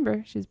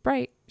 Remember, she's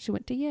bright. She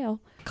went to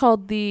Yale.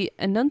 Called the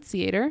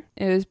Annunciator.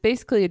 It was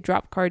basically a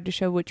drop card to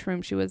show which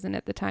room she was in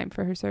at the time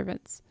for her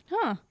servants.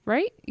 Huh.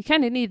 Right? You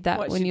kind of need that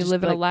What, when she you just,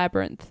 live in a like-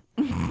 labyrinth.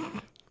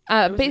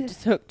 It was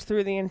just hooked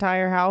through the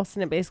entire house,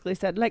 and it basically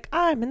said, like,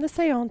 I'm in the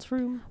seance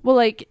room. Well,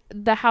 like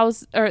the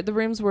house or the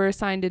rooms were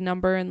assigned a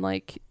number, and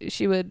like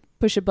she would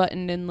push a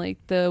button, and like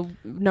the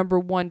number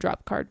 1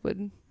 drop card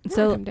would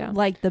So, come down.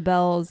 like the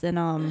bells in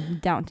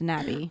Downton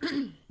Abbey.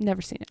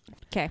 Never seen it.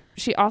 Okay.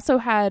 She also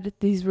had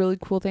these really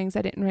cool things.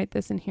 I didn't write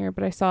this in here,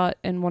 but I saw it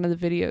in one of the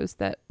videos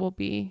that will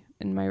be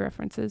in my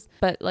references.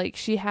 But like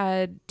she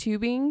had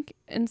tubing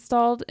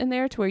installed in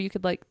there to where you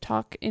could like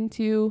talk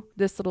into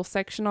this little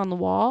section on the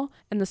wall,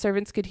 and the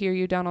servants could hear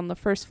you down on the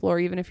first floor,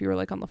 even if you were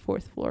like on the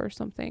 4th floor or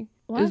something.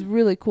 What? It was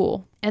really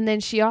cool. And then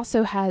she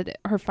also had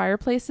her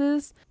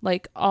fireplaces,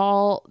 like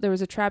there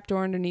was a trap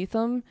door underneath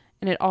them,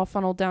 and it all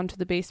funneled down to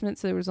the basement.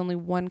 So there was only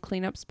one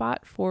cleanup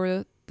spot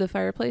for the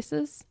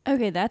fireplaces.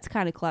 Okay, that's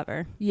kind of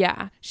clever.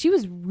 Yeah, she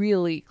was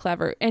really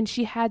clever. And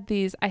she had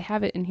these, I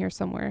have it in here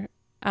somewhere.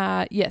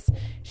 Yes,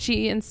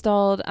 she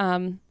installed,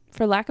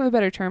 for lack of a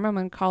better term, I'm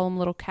going to call them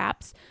little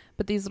caps,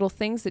 but these little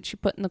things that she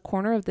put in the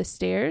corner of the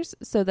stairs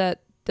so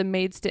that the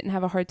maids didn't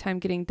have a hard time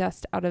getting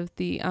dust out of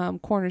the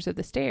corners of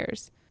the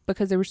stairs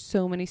because there were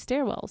so many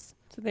stairwells.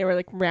 So they were,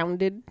 like,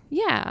 rounded.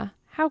 Yeah.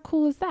 How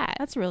cool is that?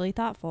 That's really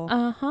thoughtful.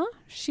 Uh-huh.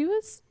 She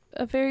was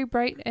a very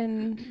bright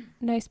and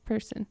nice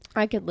person.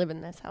 I could live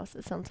in this house.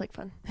 It sounds like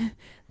fun.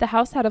 The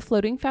house had a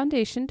floating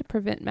foundation to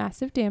prevent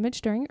massive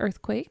damage during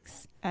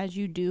earthquakes. As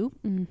you do.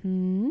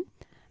 Mm-hmm.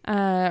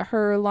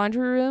 Her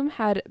laundry room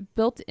had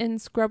built-in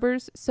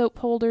scrubbers, soap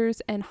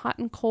holders, and hot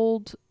and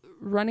cold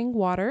running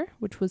water,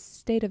 which was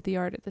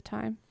state-of-the-art at the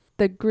time.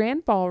 The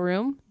grand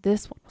ballroom,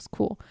 this one was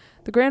cool.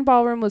 The grand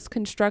ballroom was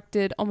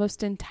constructed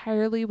almost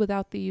entirely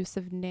without the use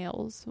of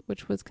nails,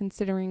 which was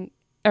considered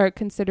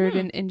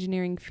an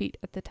engineering feat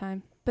at the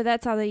time. But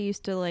that's how they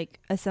used to like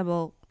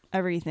assemble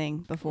everything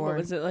before. What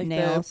was it, like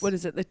nails.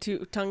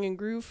 the tongue and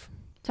groove?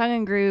 Tongue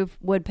and groove,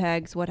 wood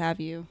pegs, what have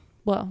you.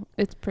 Well,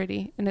 it's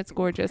pretty and it's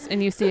gorgeous,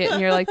 and you see it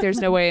and you're like, there's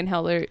no way in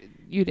hell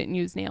you didn't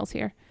use nails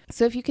here.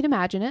 So if you can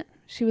imagine it,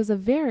 she was a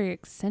very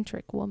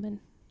eccentric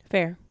woman.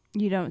 Fair.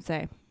 You don't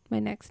say. My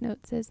next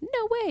note says,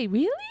 no way,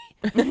 really?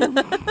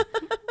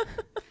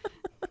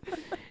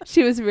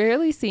 She was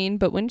rarely seen,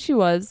 but when she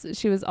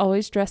was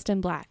always dressed in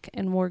black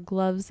and wore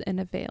gloves and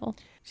a veil.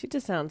 She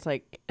just sounds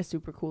like a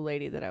super cool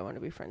lady that I want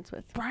to be friends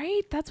with.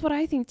 Right? That's what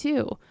I think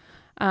too.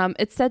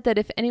 It said that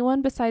if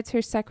anyone besides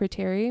her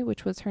secretary,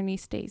 which was her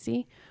niece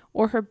Daisy,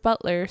 or her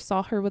butler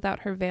saw her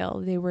without her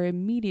veil, they were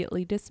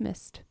immediately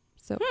dismissed.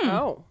 So,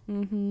 Oh.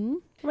 mm-hmm.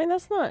 I mean,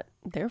 that's not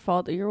their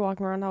fault that you're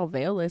walking around all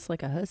veilless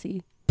like a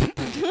hussy.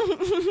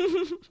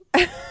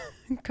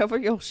 Cover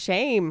your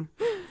shame.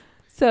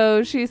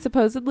 So she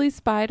supposedly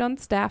spied on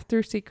staff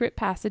through secret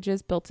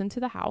passages built into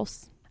the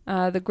house.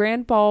 The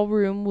grand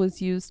ballroom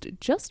was used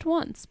just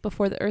once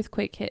before the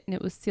earthquake hit, and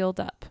it was sealed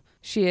up.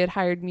 She had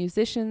hired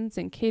musicians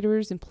and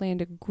caterers and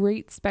planned a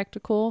great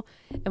spectacle.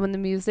 And when the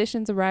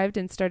musicians arrived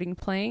and started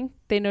playing,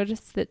 they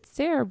noticed that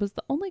Sarah was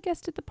the only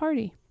guest at the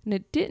party. And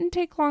it didn't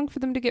take long for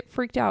them to get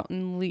freaked out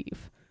and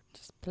leave.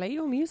 Just play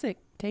your music.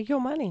 Take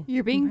your money.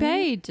 You're being Right.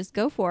 paid. Just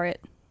go for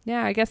it.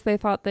 Yeah, I guess they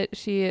thought that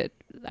she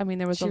I mean,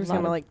 there was She a was lot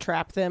gonna of, like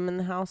trap them in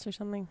the house or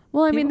something.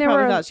 well, I People mean, there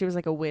probably were thought she was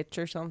like a witch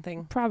or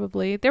something.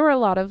 probably, there were a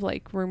lot of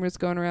like rumors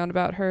going around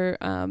about her.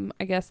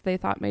 I guess they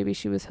thought maybe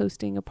she was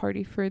hosting a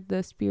party for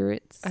the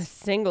spirits. A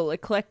single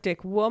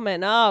eclectic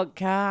woman. Oh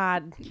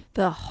God,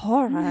 The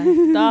horror.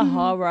 the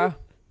horror.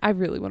 I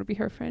really want to be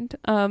her friend.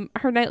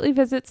 Her nightly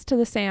visits to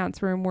the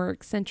seance room were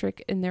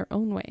eccentric in their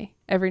own way.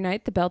 Every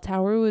night, the bell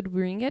tower would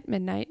ring at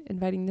midnight,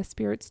 inviting the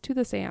spirits to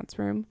the seance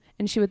room,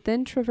 and she would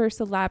then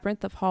traverse a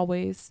labyrinth of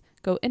hallways,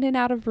 go in and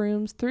out of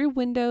rooms, through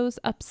windows,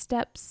 up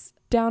steps,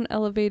 down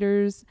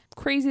elevators,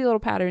 crazy little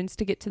patterns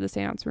to get to the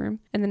seance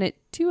room. And then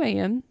at 2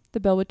 a.m., the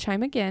bell would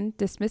chime again,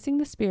 dismissing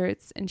the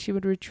spirits, and she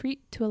would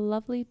retreat to a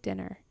lovely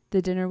dinner.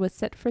 The dinner was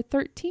set for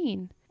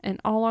 13,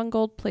 and all on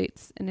gold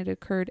plates, and it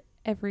occurred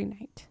every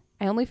night.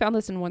 I only found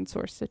this in one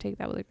source, so take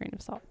that with a grain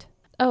of salt.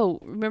 Oh,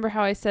 remember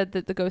how I said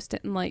that the ghost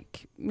didn't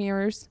like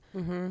mirrors?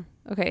 Mm-hmm.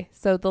 Okay,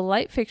 so the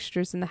light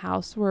fixtures in the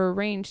house were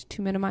arranged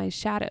to minimize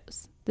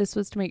shadows. This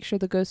was to make sure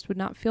the ghost would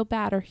not feel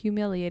bad or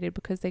humiliated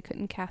because they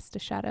couldn't cast a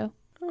shadow.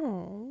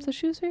 Oh, So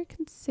she was very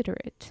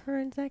considerate. her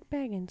and Zach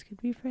Baggins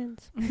could be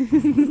friends.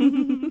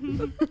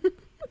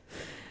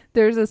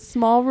 There's a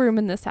small room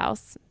in this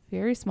house,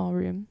 very small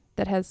room,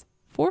 that has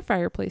 4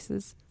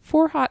 fireplaces,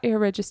 4 hot air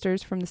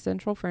registers from the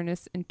central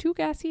furnace, and 2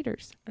 gas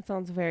heaters. That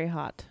sounds very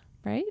hot.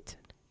 Right?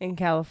 In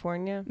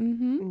California?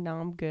 Mm-hmm. No,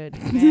 I'm good.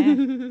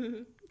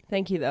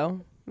 Thank you,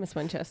 though, Miss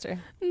Winchester.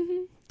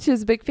 Mm-hmm. She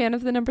was a big fan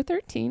of the number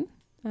 13.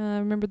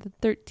 Remember the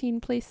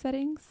 13 place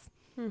settings?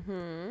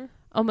 Mm-hmm.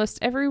 Almost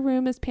every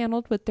room is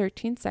paneled with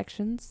 13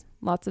 sections.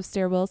 Lots of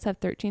stairwells have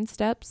 13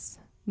 steps.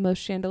 Most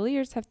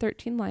chandeliers have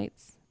 13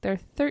 lights. There are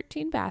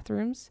 13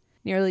 bathrooms.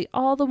 Nearly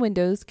all the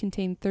windows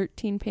contain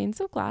 13 panes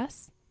of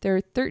glass. There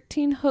are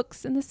 13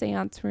 hooks in the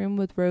seance room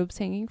with robes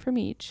hanging from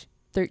each.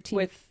 13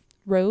 With,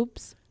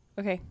 robes.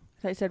 okay,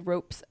 I said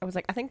ropes. I was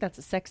like, I think that's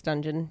a sex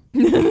dungeon.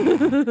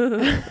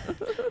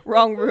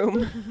 Wrong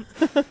room.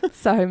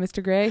 Sorry,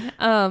 Mr. Gray.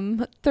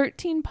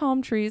 13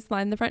 palm trees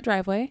line the front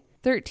driveway.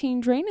 13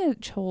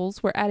 drainage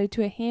holes were added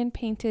to a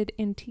hand-painted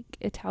antique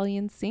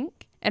Italian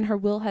sink. And her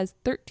will has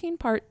 13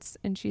 parts,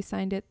 and she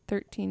signed it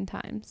 13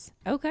 times.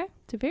 Okay.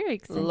 It's a very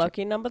eccentric.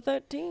 Lucky number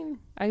 13.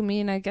 I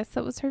mean, I guess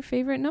that was her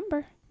favorite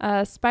number.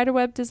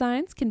 Spiderweb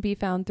designs can be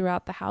found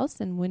throughout the house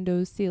in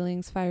windows,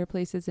 ceilings,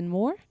 fireplaces, and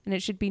more. And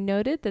it should be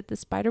noted that the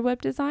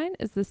spiderweb design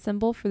is the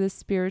symbol for the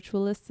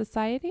Spiritualist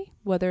Society.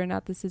 Whether or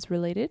not this is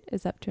related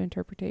is up to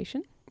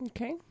interpretation.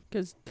 Okay,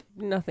 because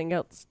nothing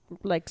else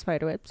like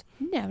spiderwebs.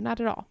 No, not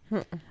at all.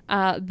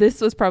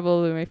 This was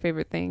probably my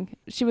favorite thing.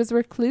 She was a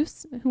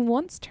recluse who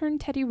once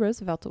turned Teddy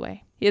Roosevelt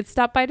away. He had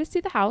stopped by to see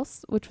the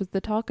house, which was the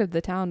talk of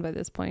the town by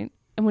this point.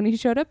 And when he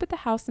showed up at the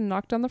house and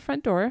knocked on the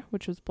front door,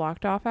 which was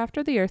blocked off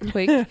after the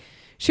earthquake,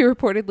 she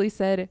reportedly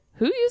said,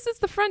 "Who uses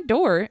the front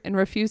door?" and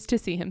refused to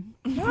see him.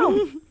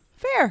 Oh,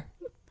 fair.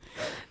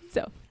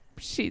 So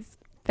she's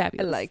I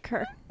fabulous. like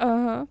her.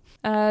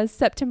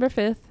 September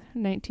 5th,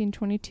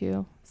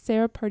 1922,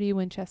 Sarah Pardee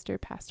Winchester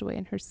passed away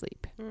in her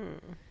sleep.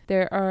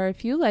 There are a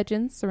few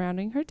legends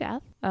surrounding her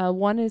death.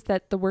 One is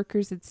that the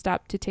workers had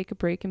stopped to take a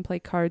break and play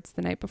cards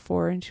the night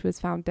before, and she was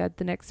found dead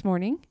the next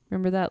morning.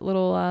 Remember that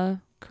little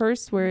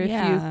curse where if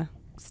you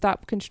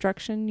stop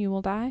construction, you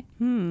will die?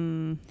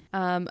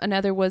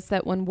 Another was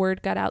that when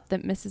word got out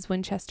that Mrs.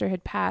 Winchester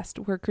had passed,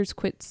 workers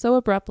quit so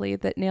abruptly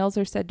that nails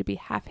are said to be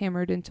half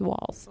hammered into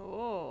walls.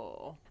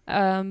 Oh.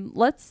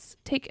 Let's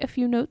take a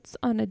few notes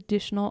on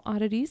additional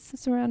oddities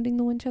surrounding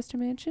the Winchester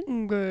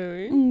mansion.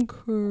 Okay.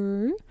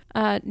 Okay.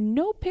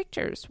 No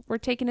pictures were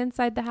taken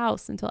inside the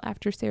house until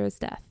after Sarah's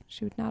death.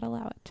 She would not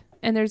allow it.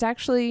 And there's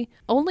actually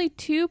only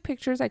 2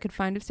 pictures I could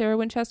find of Sarah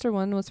Winchester.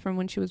 One was from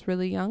when she was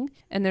really young.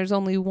 And there's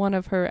only one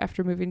of her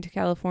after moving to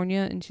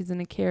California, and she's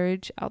in a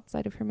carriage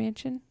outside of her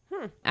mansion.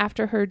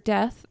 After her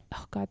death,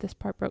 oh God, this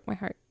part broke my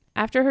heart.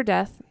 After her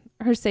death,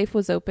 her safe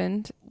was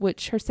opened,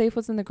 which her safe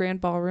was in the grand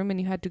ballroom, and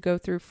you had to go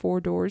through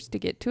 4 doors to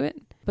get to it.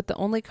 But the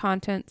only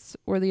contents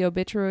were the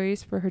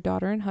obituaries for her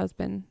daughter and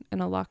husband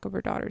and a lock of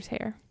her daughter's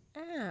hair.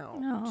 Ow.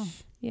 Oh.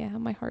 Yeah,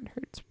 my heart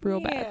hurts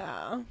real bad.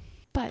 Yeah.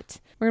 But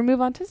we're going to move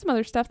on to some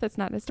other stuff that's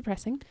not as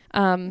depressing.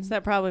 So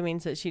that probably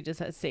means that she just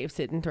has safes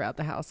hidden throughout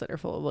the house that are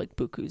full of like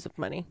bukus of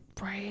money.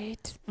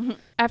 Right.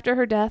 After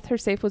her death, her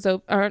safe was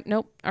open.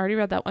 Nope, I already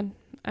read that one.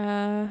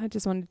 I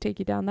just wanted to take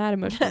you down that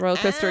emotional roller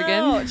coaster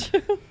again.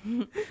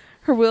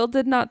 Her will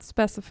did not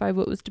specify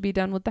what was to be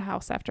done with the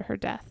house after her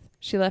death.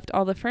 She left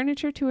all the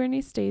furniture to her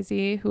niece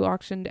Daisy, who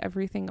auctioned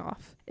everything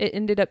off. It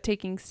ended up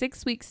taking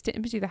 6 weeks to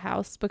empty the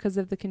house because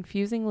of the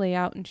confusing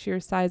layout and sheer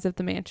size of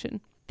the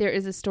mansion. There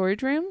is a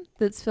storage room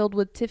that's filled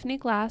with Tiffany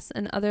glass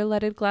and other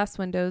leaded glass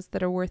windows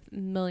that are worth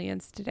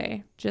millions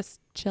today. Just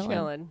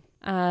chilling.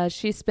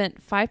 She spent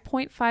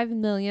 $5.5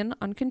 million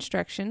on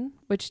construction,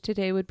 which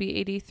today would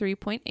be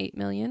 $83.8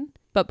 million.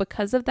 But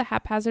because of the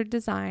haphazard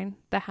design,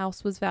 the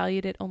house was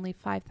valued at only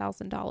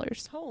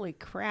 $5,000. Holy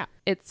crap.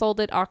 It sold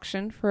at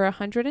auction for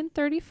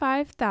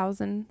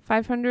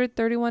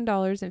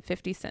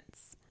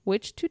 $135,531.50,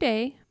 which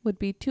today would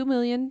be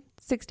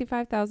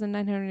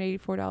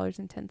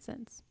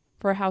 $2,065,984.10.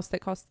 for a house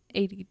that cost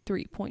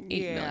 $83.8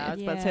 million. Yeah, I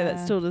was about to say that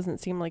Yeah. still doesn't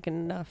seem like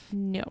enough.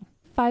 No.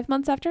 5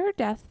 months after her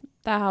death,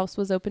 the house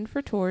was opened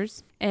for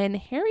tours, and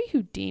Harry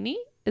Houdini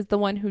is the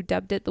one who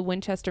dubbed it the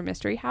Winchester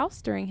Mystery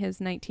House during his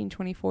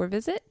 1924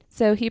 visit.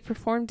 So he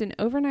performed an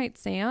overnight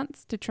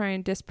seance to try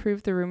and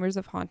disprove the rumors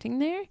of haunting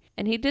there.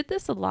 And he did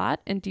this a lot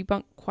and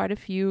debunked quite a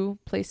few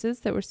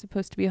places that were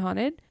supposed to be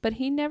haunted. But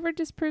he never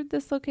disproved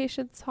this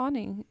location's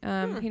haunting.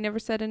 He never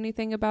said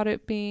anything about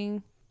it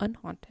being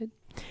unhaunted.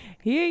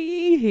 Hear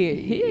ye, hear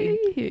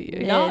ye.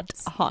 Not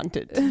It's-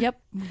 haunted.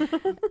 Yep.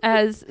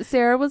 As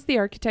Sarah was the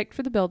architect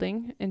for the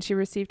building and she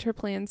received her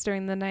plans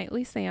during the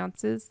nightly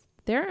seances,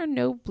 there are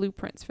no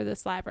blueprints for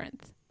this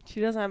labyrinth. She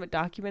doesn't have it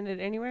documented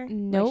anywhere?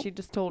 Nope. Like she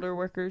just told her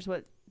workers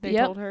what they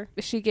Yep. told her?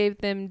 She gave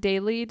them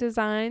daily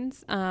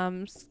designs,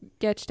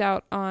 sketched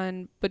out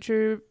on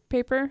butcher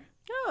paper,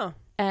 Oh.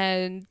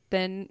 and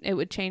then it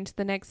would change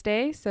the next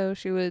day. So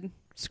she would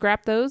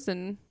scrap those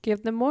and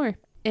give them more.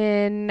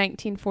 In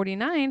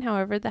 1949,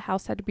 however, the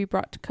house had to be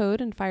brought to code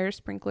and fire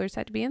sprinklers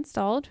had to be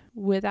installed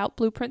without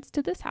blueprints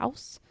to this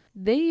house.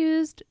 They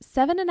used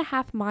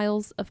 7.5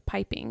 miles of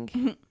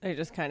piping. They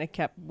just kind of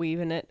kept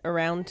weaving it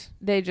around.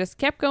 They just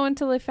kept going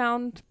till they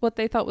found what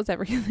they thought was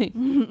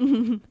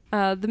everything.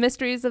 The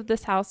mysteries of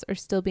this house are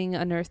still being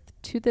unearthed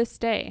to this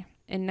day.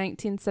 In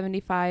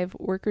 1975,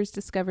 workers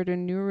discovered a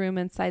new room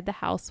inside the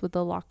house with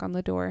a lock on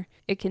the door.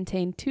 It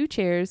contained 2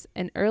 chairs,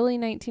 an early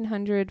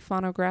 1900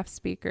 phonograph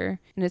speaker,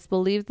 and it's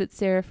believed that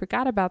Sarah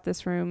forgot about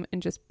this room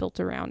and just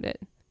built around it.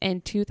 In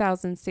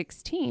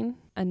 2016,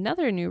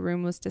 another new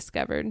room was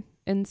discovered.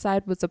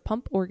 Inside was a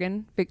pump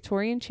organ,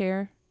 Victorian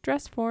chair,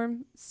 dress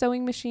form,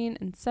 sewing machine,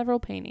 and several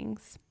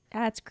paintings.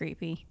 That's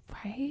creepy.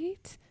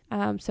 Right?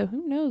 So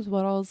who knows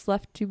what all is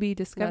left to be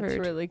discovered.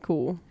 That's really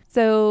cool.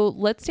 So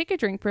let's take a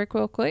drink break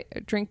real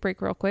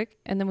quick,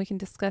 and then we can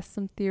discuss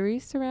some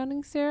theories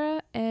surrounding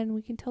Sarah, and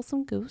we can tell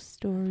some ghost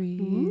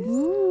stories.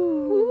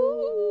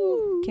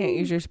 Ooh. Can't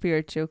use your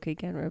spirit joke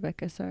again,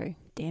 Rebecca. Sorry.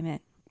 Damn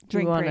it. You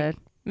Drink wanna- break.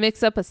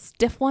 Mix up a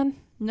stiff one.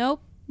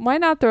 Nope. Why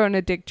not throw in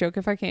a dick joke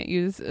if I can't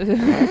use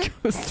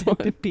ghost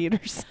one?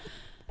 Peters.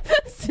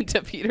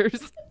 Cinta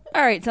Peters.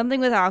 All right, something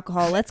with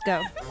alcohol. Let's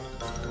go.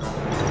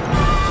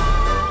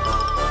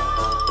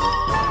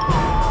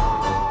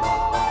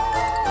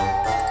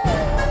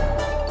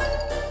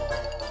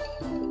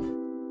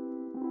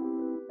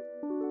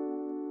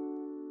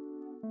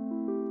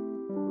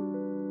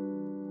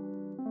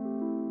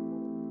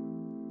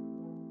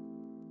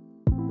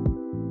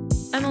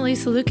 I'm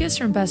Elisa Lucas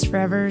from Best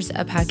Forevers,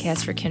 a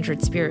podcast for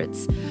kindred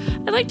spirits.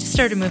 I'd like to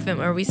start a movement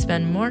where we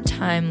spend more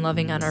time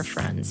loving on our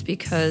friends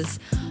because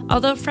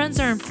although friends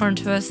are important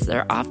to us,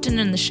 they're often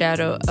in the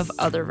shadow of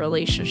other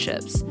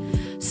relationships.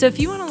 So if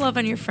you want to love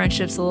on your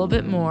friendships a little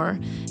bit more,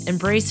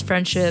 embrace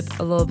friendship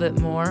a little bit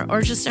more,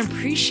 or just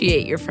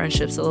appreciate your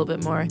friendships a little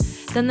bit more,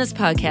 then this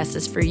podcast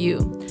is for you.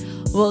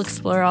 We'll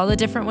explore all the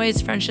different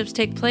ways friendships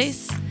take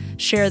place,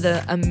 share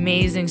the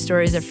amazing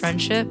stories of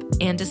friendship,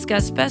 and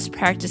discuss best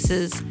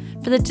practices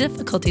for the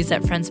difficulties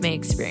that friends may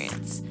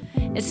experience.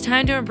 It's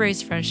time to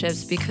embrace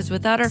friendships because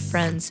without our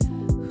friends,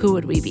 who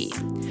would we be?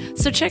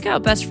 So check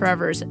out Best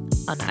Forevers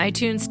on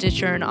iTunes,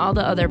 Stitcher, and all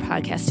the other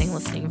podcasting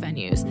listening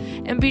venues.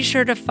 And be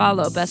sure to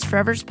follow Best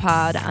Forevers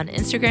Pod on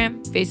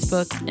Instagram,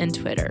 Facebook, and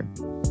Twitter.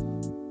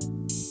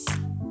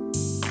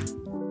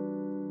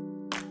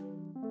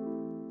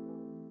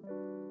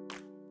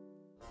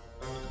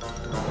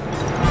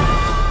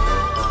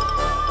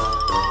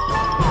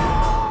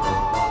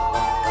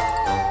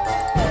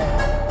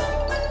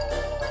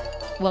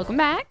 Welcome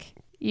back.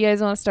 You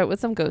guys want to start with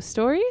some ghost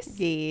stories?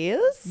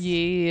 Yes.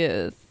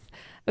 Yes.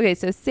 Okay,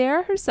 so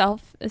Sarah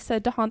herself is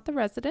said to haunt the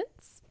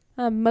residents.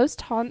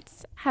 Most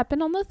haunts happen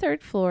on the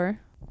 3rd floor.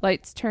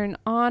 Lights turn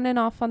on and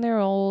off on their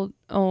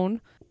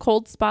own.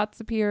 Cold spots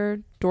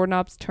appear.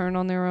 Doorknobs turn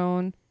on their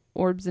own.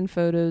 Orbs and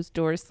photos.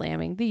 Doors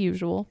slamming. The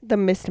usual. The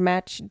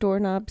mismatched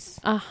doorknobs.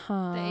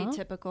 Uh-huh.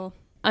 The atypical.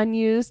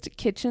 Unused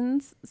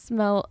kitchens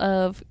smell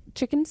of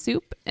chicken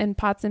soup, and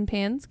pots and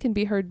pans can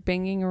be heard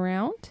banging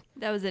around.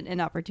 That was an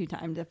inopportune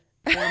time to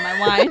pour my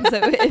wine. So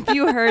if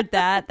you heard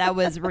that, that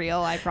was real,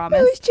 I promise.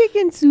 It was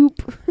chicken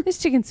soup. It's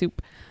chicken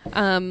soup.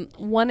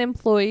 One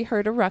employee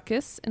heard a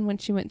ruckus, and when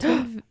she went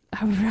to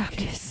a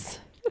ruckus,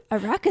 A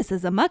ruckus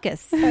is a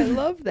muckus. I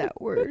love that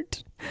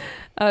word.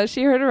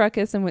 she heard a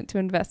ruckus and went to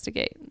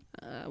investigate.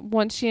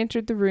 Once she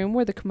entered the room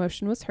where the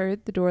commotion was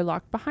heard, the door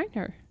locked behind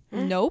her.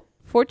 Nope.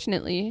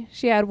 Fortunately,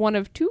 she had one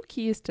of 2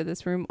 keys to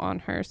this room on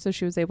her, so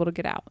she was able to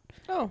get out.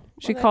 Oh,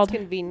 She that's called-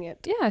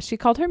 convenient. Yeah, she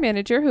called her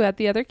manager, who had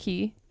the other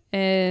key,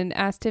 and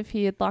asked if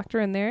he had locked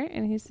her in there,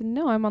 and he said,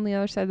 "No, I'm on the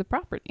other side of the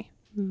property."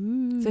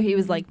 So he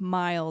was like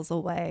miles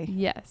away.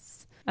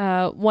 Yes.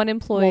 One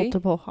employee...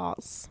 Multiple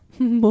halls.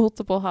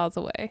 multiple halls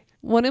away.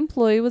 One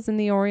employee was in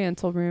the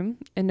Oriental room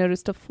and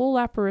noticed a full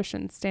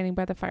apparition standing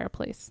by the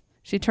fireplace.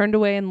 She turned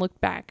away and looked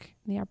back.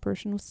 The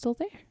apparition was still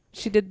there.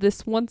 She did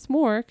this once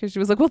more because she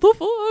was like, "What the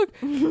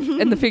fuck?"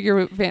 And the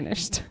figure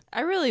vanished.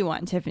 I really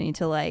want Tiffany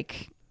to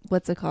like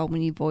what's it called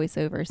when you voice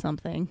over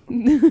something?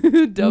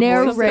 Double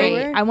Narrate.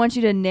 voiceover? I want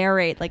you to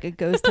narrate like a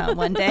ghost hunt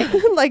one day.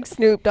 Like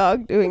Snoop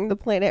Dogg doing the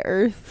Planet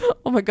Earth.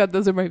 Oh my God,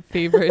 those are my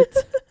favorites.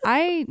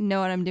 I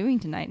know what I'm doing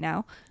tonight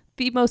now.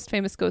 The most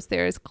famous ghost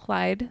there is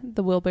Clyde,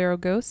 the wheelbarrow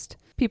ghost.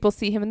 People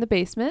see him in the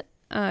basement.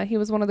 He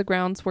was one of the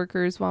grounds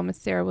workers while Miss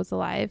Sarah was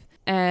alive,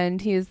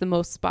 and he is the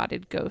most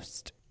spotted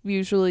ghost.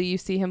 Usually you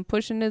see him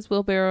pushing his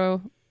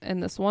wheelbarrow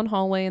in this one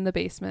hallway in the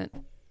basement.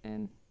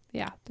 And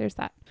yeah, there's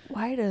that.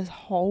 Why does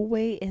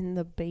hallway in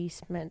the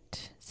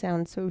basement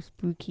sound so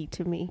spooky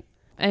to me?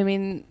 I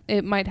mean,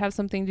 it might have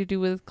something to do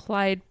with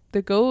Clyde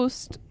the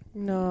ghost.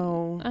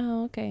 No.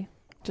 Oh, okay.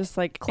 Just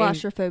like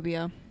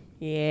Claustrophobia.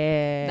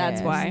 Yeah.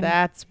 That's why.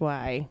 That's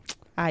why.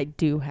 I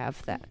do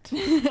have that.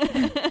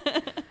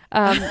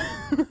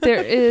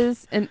 There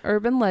is an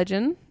urban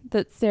legend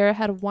that Sarah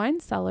had a wine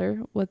cellar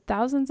with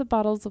thousands of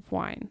bottles of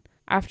wine.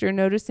 After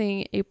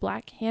noticing a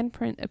black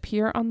handprint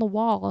appear on the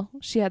wall,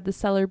 she had the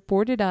cellar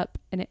boarded up,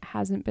 and it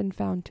hasn't been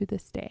found to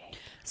this day.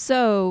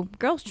 So,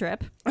 girls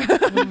trip.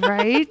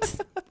 Right?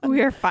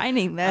 We are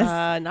finding this.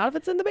 Not if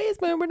it's in the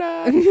basement. We're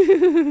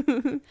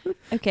not.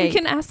 Okay. We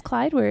can ask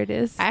Clyde where it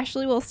is.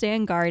 Ashley will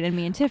stand guard and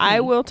me and Tiffany.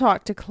 I will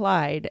talk to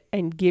Clyde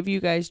and give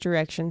you guys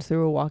directions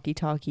through a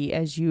walkie-talkie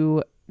as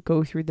you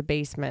go through the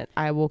basement.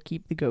 I will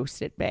keep the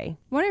ghost at bay.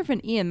 wonder if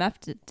an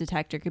EMF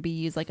detector could be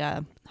used like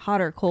a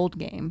hot or cold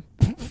game.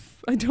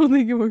 I don't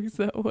think it works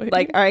that way.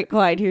 Like, all right,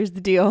 Clyde, here's the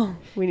deal.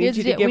 We need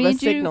you to give we us need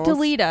signals. you to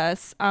lead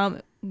us.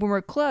 When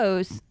we're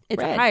close, it's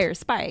Red. a higher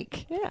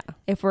spike. Yeah.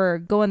 If we're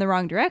going the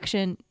wrong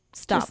direction,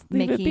 stop Just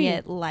leave it making be.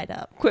 it light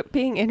up. Quit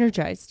being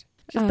energized.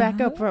 Just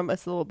back up from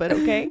us a little bit,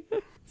 okay?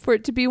 For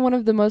it to be one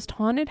of the most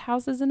haunted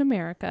houses in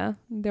America,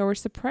 there were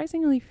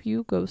surprisingly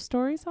few ghost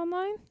stories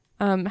online.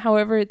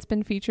 However, it's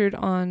been featured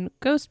on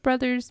Ghost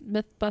Brothers,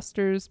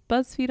 Mythbusters,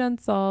 BuzzFeed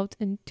Unsolved,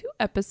 and 2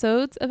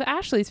 episodes of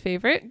Ashley's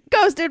favorite.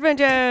 Ghost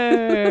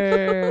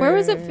Adventure! Where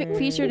was it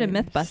featured in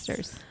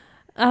Mythbusters?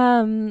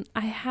 I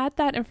had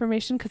that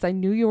information because I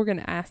knew you were going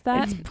to ask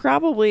that. It's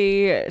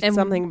probably And-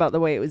 something about the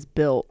way it was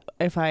built,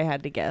 if I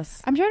had to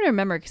guess. I'm trying to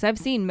remember because I've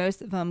seen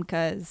most of them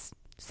because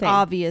Same.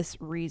 obvious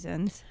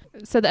reasons.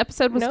 So the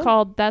episode was No?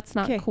 called That's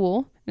Not 'Kay.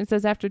 Cool. It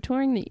says, after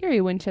touring the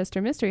Erie Winchester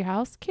Mystery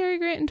House, Cary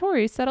Grant and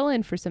Tori settle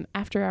in for some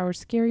after-hours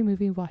scary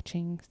movie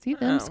watching. See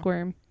them Oh.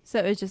 squirm. So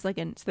it was just like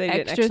an So they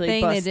didn't extra actually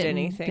thing. bust they didn't.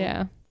 anything.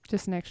 Yeah,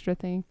 just an extra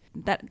thing.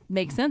 That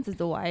makes sense as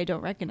to why I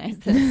don't recognize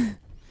this.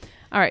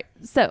 All right,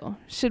 so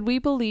should we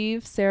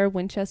believe Sarah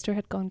Winchester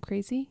had gone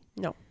crazy?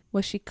 No.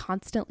 Was she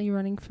constantly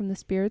running from the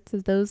spirits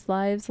of those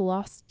lives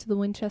lost to the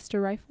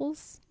Winchester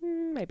rifles?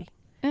 Maybe.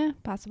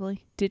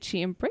 Possibly. Did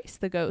she embrace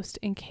the ghost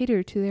and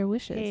cater to their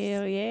wishes?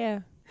 Hell yeah.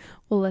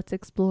 Well, let's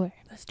explore.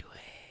 Let's do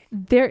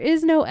it. There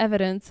is no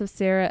evidence of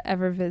Sarah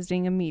ever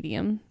visiting a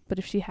medium, but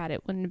if she had,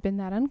 it wouldn't have been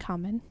that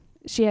uncommon.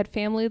 She had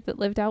family that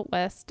lived out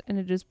west, and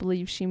it is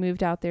believed she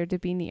moved out there to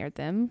be near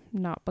them,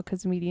 not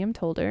because a medium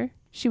told her.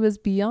 She was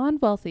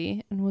beyond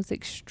wealthy and was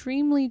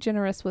extremely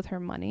generous with her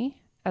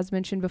money. As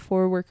mentioned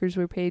before, workers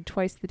were paid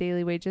twice the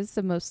daily wages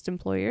of most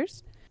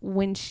employers.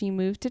 When she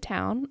moved to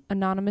town,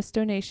 anonymous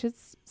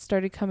donations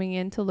started coming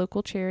in to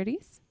local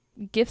charities.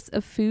 Gifts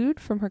of food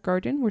from her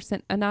garden were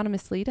sent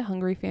anonymously to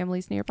hungry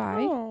families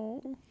nearby.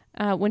 Oh.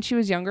 When she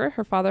was younger,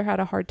 her father had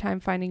a hard time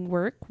finding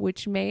work,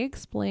 which may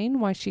explain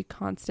why she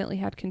constantly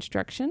had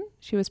construction.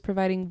 She was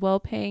providing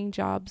well-paying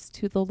jobs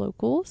to the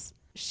locals.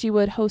 She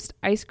would host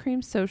ice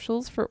cream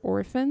socials for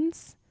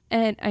orphans.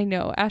 And I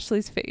know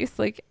Ashley's face,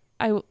 like,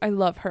 I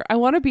love her. I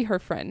want to be her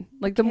friend.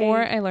 Like, the Okay.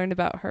 more I learned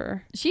about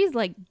her. She's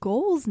like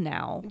goals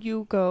now.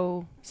 You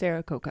go,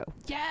 Sarah Coco.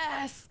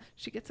 Yes!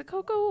 She gets a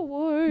Coco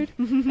Award.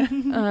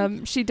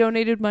 She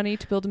donated money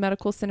to build a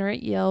medical center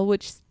at Yale,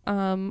 which,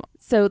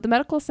 so the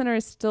medical center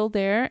is still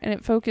there, and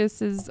it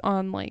focuses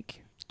on,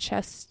 like,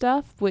 chest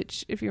stuff,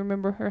 which, if you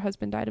remember, her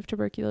husband died of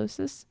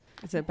tuberculosis.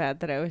 Is it bad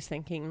that I was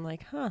thinking,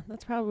 like,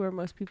 that's probably where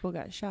most people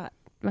got shot?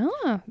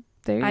 Ah,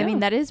 there you go. I mean,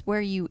 that is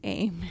where you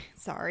aim.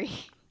 Sorry.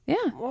 Yeah.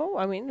 Well,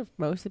 I mean, if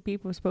most of the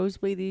people,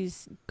 supposedly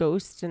these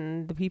ghosts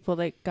and the people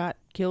that got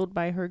killed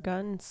by her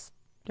guns,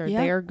 or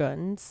Yeah. their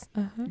guns,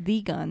 Uh-huh.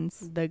 The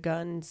guns. the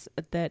guns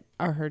that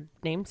are her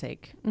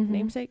namesake. Mhm.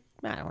 Namesake?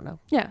 I don't know.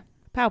 Yeah.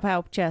 Pow,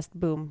 pow, chest,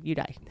 boom, you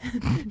die.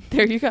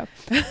 There you go.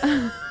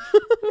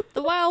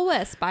 The Wild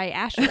West by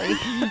Ashley.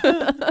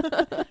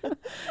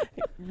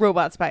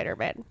 Robot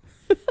Spider-Man.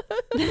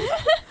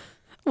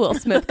 Will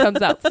Smith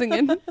comes out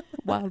singing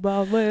Wild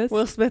Wild West.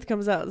 Will Smith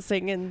comes out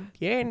singing,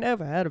 "You ain't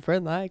never had a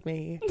friend like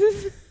me."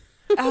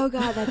 Oh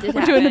God, that did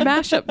We're doing the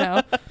mashup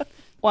now.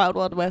 Wild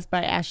Wild West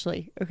by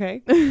Ashley.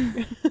 Okay.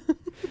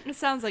 It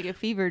sounds like a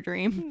fever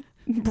dream.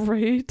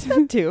 Right.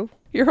 That too.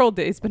 Your whole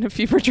day's been a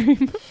fever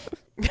dream.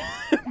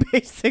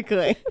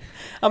 Basically.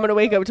 I'm going to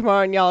wake up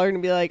tomorrow and y'all are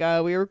going to be like,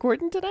 we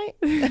recording tonight?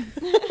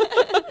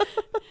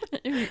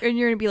 And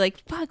you're gonna be like,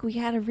 "Fuck, we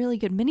had a really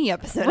good mini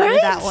episode out Right?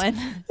 of that one."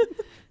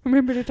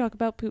 Remember to talk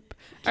about poop.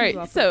 All right,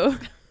 You're so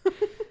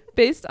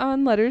Based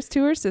on letters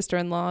to her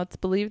sister-in-law, it's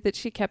believed that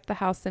she kept the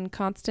house in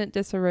constant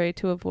disarray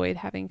to avoid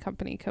having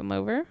company come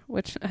over,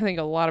 which I think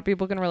a lot of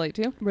people can relate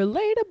to.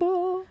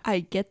 Relatable. I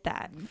get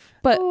that.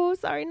 But Oh,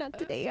 sorry, not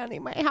today, honey.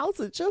 My house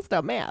is just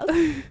a mess.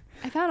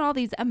 I found all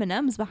these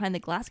M&Ms behind the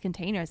glass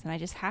containers, and I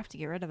just have to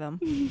get rid of them.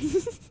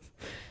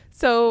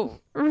 so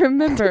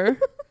remember,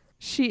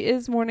 she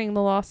is mourning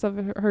the loss of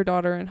her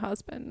daughter and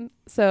husband.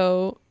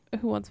 So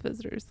who wants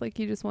visitors? Like,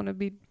 you just want to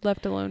be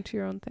left alone to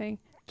your own thing.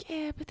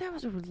 Yeah, but that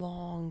was a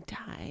long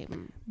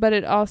time. But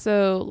it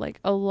also, like,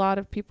 a lot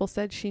of people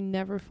said she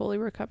never fully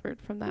recovered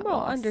from that Well,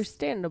 loss.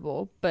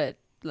 understandable, but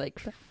like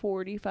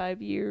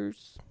 45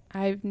 years.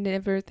 I've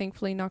never,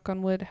 thankfully, knock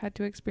on wood, had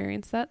to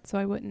experience that, so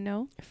I wouldn't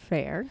know.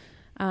 Fair.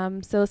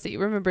 So let's see.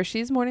 Remember,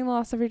 she's mourning the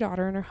loss of her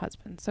daughter and her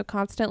husband. So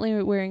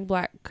constantly wearing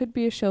black could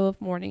be a show of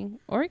mourning,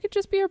 or it could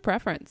just be her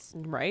preference.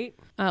 Right?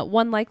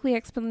 One likely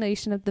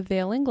explanation of the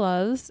veil and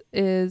gloves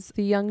is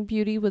the young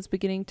beauty was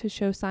beginning to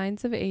show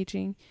signs of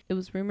aging. It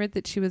was rumored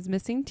that she was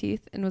missing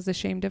teeth and was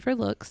ashamed of her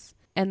looks,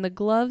 and the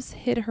gloves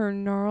hid her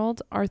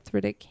gnarled,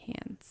 arthritic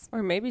hands.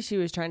 Or maybe she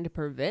was trying to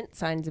prevent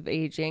signs of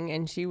aging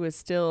and she was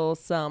still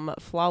some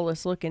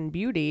flawless looking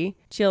beauty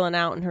chilling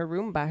out in her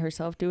room by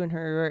herself doing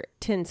her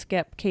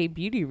 10-step K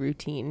beauty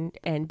routine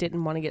and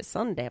didn't want to get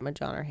sun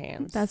damage on her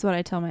hands. That's what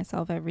I tell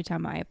myself every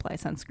time I apply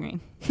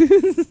sunscreen.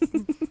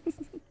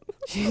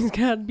 She's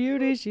got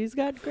beauty. She's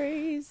got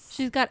grace.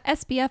 She's got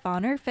SPF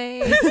on her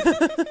face.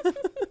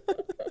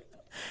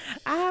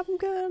 I'm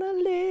gonna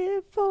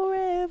live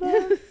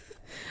forever.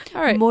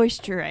 All right.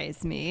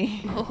 Moisturize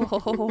me.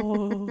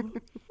 All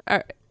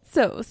right.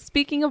 So,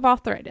 speaking of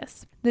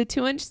arthritis, the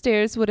 2-inch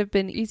stairs would have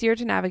been easier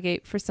to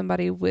navigate for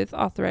somebody with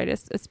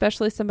arthritis,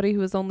 especially somebody who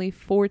was only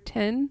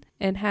 4'10"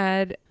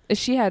 and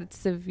she had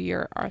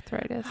severe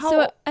arthritis.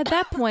 So at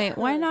that point,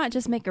 why not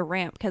just make a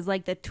ramp? Because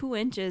like the 2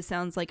 inches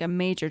sounds like a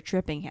major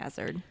tripping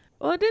hazard.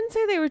 Well, it didn't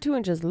say they were 2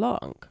 inches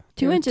long.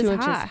 2 They were inches 2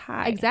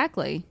 high.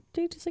 Exactly.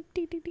 They just like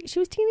she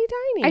was teeny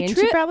tiny, I and she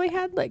trip- probably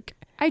had like.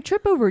 I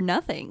trip over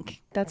nothing.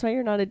 That's why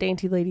you're not a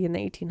dainty lady in the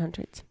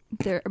 1800s.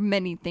 There are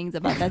many things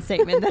about that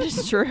statement that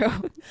is true.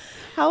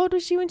 How old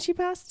was she when she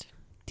passed?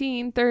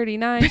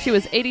 1939. She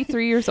was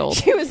 83 years old.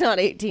 She was not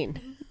 18.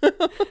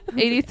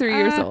 83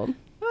 years old.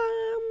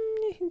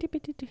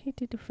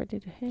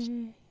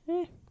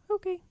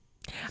 Okay.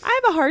 I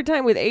have a hard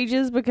time with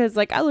ages because,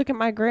 like, I look at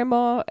my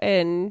grandma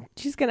and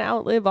she's going to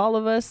outlive all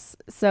of us.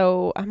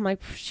 So I'm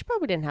like, she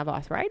probably didn't have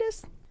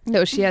arthritis.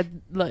 No, she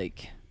had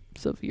like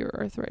severe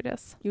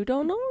arthritis. You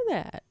don't know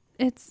that.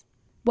 It's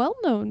well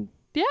known.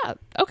 Yeah.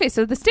 Okay,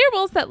 so the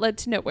stairwells that led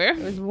to nowhere. It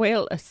was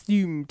well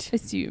assumed. The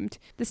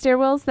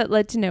stairwells that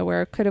led to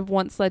nowhere could have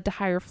once led to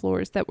higher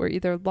floors that were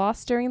either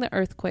lost during the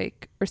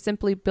earthquake or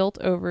simply built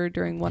over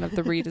during one of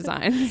the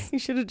redesigns. You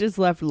should have just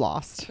left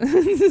lost.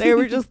 They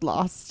were just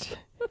lost.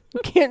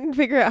 Can't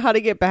figure out how to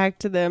get back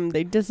to them.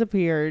 They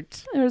disappeared.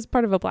 It was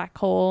part of a black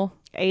hole.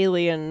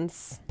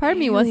 Aliens. Part of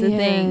me wants to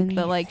think Aliens.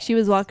 that like she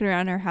was walking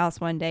around her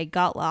house one day,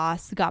 got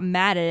lost, got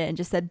mad at it, and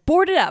just said,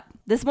 "Board it up.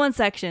 This one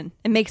section.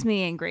 It makes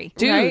me angry."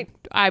 Dude, Right?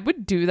 I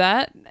would do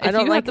that. I if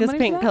don't you had like the this money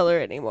for pink that. color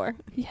anymore.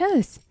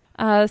 Yes.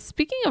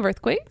 Speaking of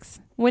earthquakes,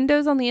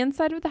 windows on the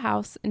inside of the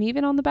house and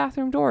even on the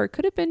bathroom door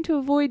could have been to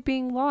avoid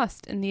being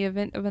lost in the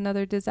event of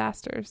another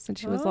disaster, since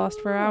she was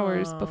lost for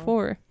hours Oh.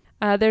 before.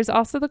 There's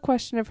also the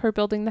question of her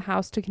building the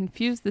house to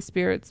confuse the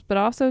spirits, but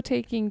also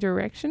taking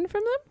direction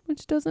from them,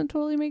 which doesn't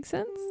totally make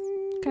sense.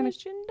 Kind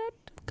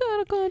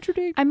of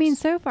contradicts. I mean,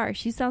 so far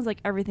she sounds like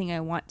everything I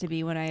want to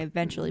be when I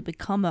eventually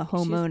become a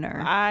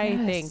homeowner. I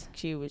Yes. think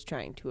she was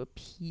trying to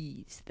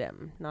appease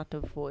them, not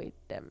avoid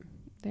them.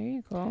 There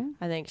you go.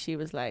 I think she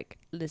was like,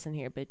 listen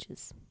here,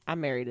 bitches. I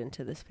married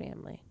into this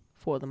family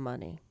for the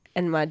money.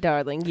 And my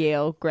darling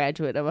Yale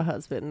graduate of a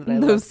husband that I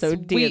love Those so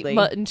sweet dearly.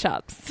 mutton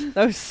chops.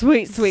 Those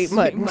sweet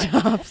mutton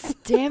chops.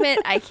 Damn it,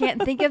 I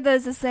can't think of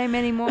those the same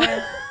anymore.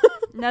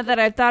 Now that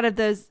I've thought of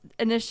those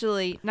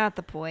initially, not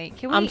the point.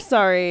 Can we? I'm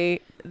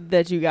sorry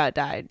that you got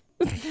died.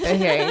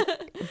 Okay.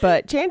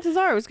 But chances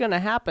are it was going to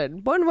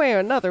happen one way or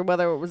another,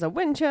 whether it was a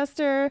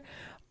Winchester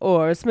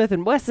or Smith &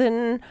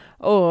 Wesson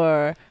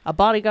or a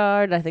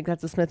bodyguard. I think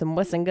that's a Smith &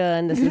 Wesson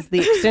gun. This is the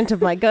extent of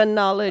my gun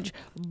knowledge.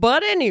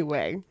 But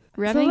anyway,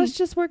 so let's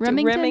just work to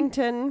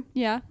Remington,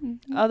 Yeah.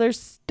 other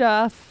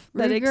stuff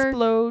that Ruger.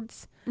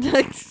 explodes.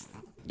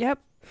 Yep.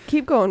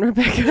 Keep going,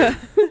 Rebecca.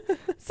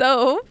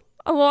 So,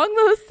 along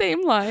those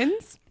same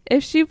lines,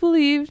 if she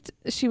believed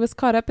she was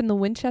caught up in the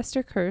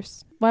Winchester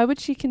curse, why would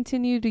she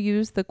continue to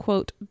use the,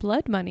 quote,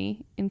 blood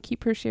money and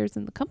keep her shares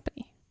in the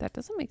company? That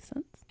doesn't make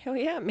sense. Hell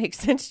yeah, it makes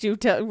sense to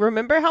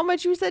remember how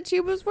much you said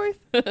she was worth?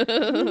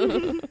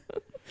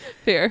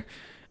 Fair.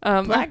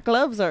 Black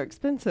gloves are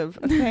expensive,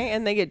 okay?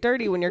 And they get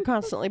dirty when you're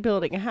constantly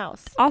building a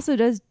house. Also,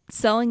 does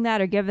selling that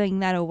or giving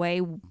that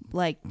away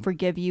like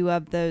forgive you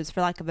of those,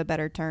 for lack of a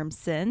better term,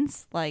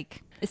 sins?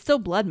 Like, It's still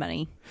blood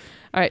money.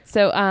 All right.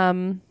 So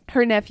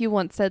her nephew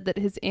once said that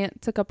his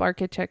aunt took up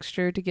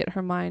architecture to get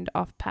her mind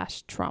off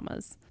past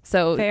traumas.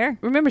 So Fair.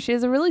 remember, she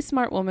is a really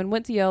smart woman,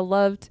 went to Yale,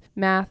 loved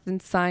math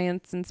and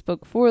science, and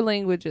spoke 4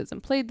 languages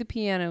and played the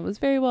piano, was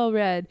very well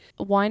read.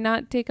 Why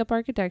not take up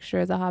architecture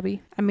as a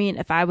hobby? I mean,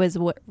 if I was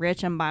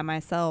rich and by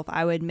myself,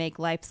 I would make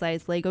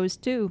life-size Legos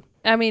too.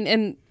 I mean,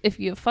 and if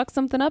you fuck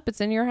something up, it's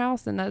in your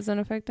house and that doesn't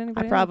affect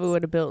anybody I probably else.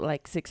 would have built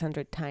like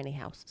 600 tiny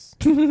houses.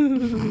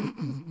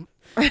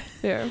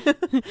 Yeah.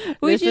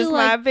 This is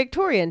my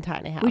Victorian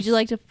tiny house. Would you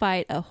like to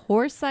fight a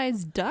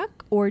horse-sized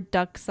duck or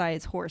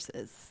duck-sized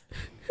horses?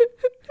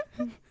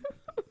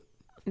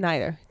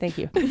 Neither. Thank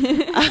you.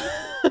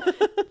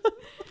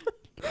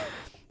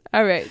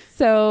 All right.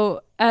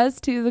 So, as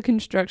to the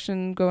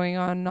construction going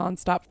on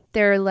nonstop,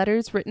 there are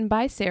letters written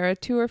by Sarah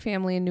to her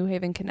family in New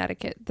Haven,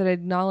 Connecticut that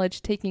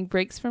acknowledge taking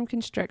breaks from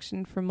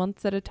construction for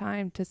months at a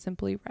time to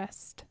simply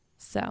rest.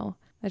 So,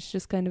 that's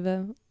just kind of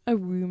a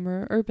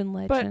rumor, urban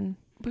legend.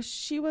 But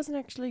she wasn't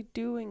actually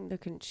doing the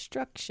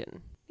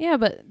construction. Yeah,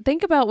 but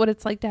think about what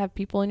it's like to have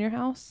people in your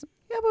house.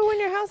 Yeah, but when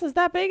your house is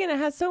that big and it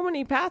has so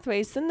many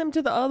pathways, send them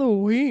to the other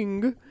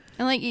wing.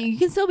 And like you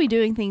can still be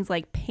doing things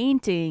like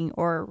painting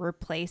or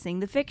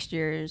replacing the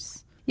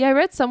fixtures. Yeah, I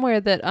read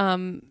somewhere that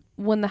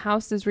when the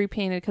house is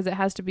repainted, because it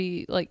has to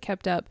be like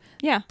kept up,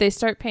 Yeah. they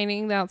start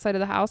painting the outside of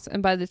the house,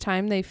 and by the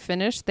time they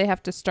finish, they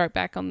have to start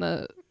back on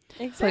the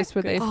place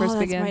where they first that's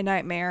began. my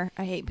nightmare.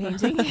 I hate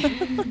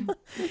painting.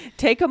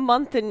 Take a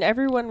month and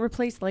everyone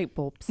replace light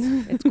bulbs.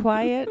 It's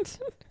quiet.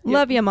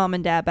 Love you, Mom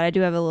and Dad, but I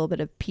do have a little bit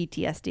of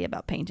PTSD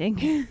about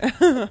painting.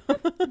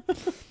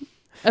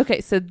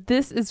 Okay, so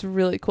this is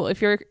really cool.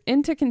 If you're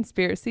into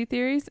conspiracy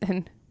theories,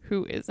 and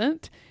who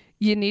isn't,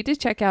 you need to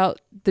check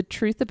out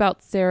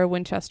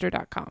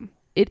thetruthaboutsarahwinchester.com.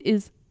 It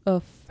is a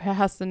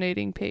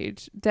fascinating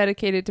page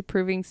dedicated to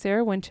proving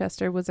Sarah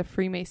Winchester was a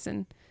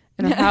Freemason,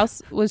 and her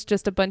house was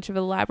just a bunch of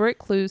elaborate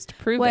clues to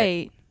prove it.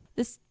 Wait,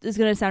 this is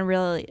going to sound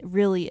really,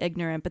 really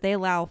ignorant, but they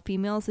allow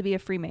females to be a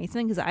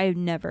Freemason? Because I've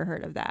never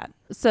heard of that.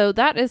 So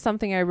that is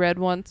something I read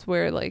once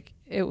where like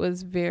it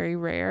was very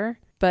rare,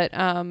 but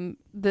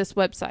this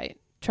website,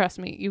 trust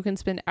me, you can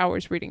spend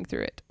hours reading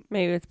through it.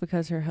 Maybe it's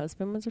because her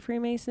husband was a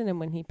Freemason, and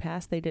when he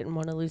passed, they didn't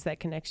want to lose that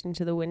connection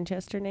to the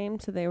Winchester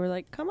name, so they were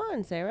like, "Come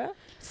on, Sarah."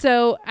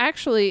 So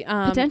actually,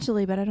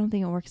 Potentially, but I don't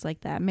think it works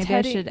like that. Maybe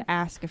Teddy- I should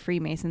ask a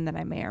Freemason that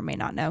I may or may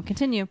not know.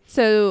 Continue.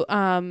 So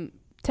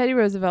Teddy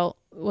Roosevelt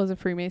was a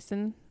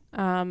Freemason.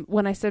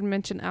 When I said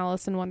mention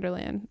Alice in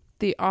Wonderland,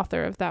 the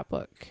author of that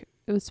book,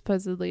 it was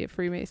supposedly a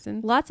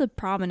Freemason. Lots of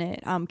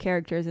prominent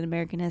characters in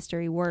American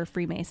history were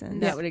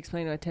Freemasons. That would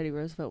explain why Teddy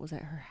Roosevelt was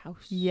at her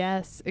house.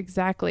 Yes,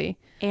 exactly.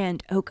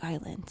 And Oak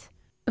Island.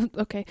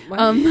 Okay. What?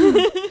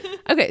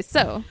 Okay,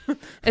 so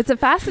it's a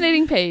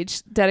fascinating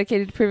page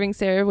dedicated to proving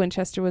Sarah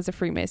Winchester was a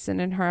Freemason,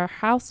 and her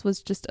house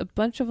was just a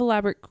bunch of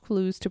elaborate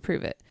clues to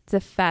prove it. It's a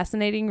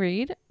fascinating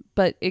read,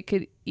 but it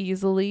could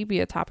easily be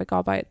a topic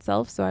all by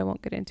itself, so I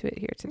won't get into it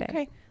here today.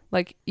 Okay.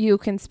 Like, you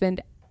can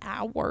spend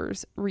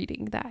hours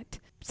reading that.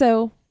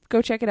 So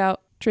go check it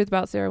out,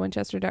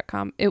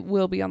 truthaboutsarahwinchester.com. It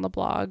will be on the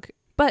blog.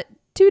 But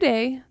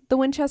today, the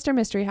Winchester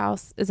Mystery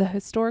House is a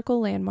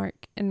historical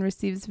landmark and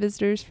receives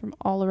visitors from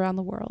all around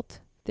the world.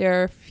 There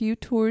are a few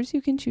tours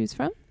you can choose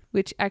from,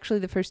 which actually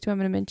the first two I'm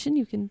going to mention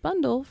you can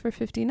bundle for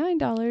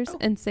 $59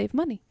 and save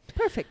money.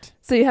 Perfect.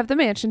 So you have the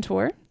mansion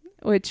tour,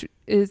 which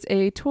is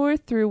a tour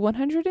through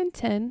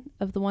 110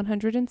 of the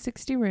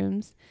 160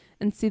 rooms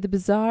and see the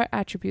bizarre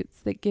attributes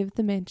that give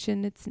the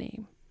mansion its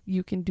name.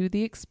 You can do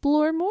the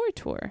Explore More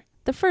tour,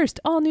 the first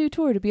all-new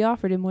tour to be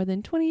offered in more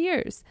than 20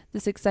 years.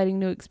 This exciting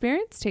new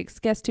experience takes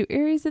guests to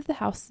areas of the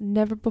house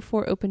never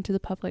before open to the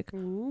public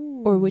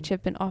or which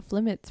have been off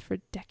limits for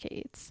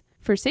decades.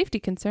 For safety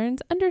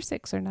concerns, under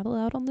 6 are not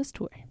allowed on this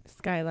tour.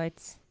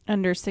 Skylights.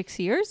 Under 6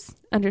 years?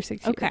 Under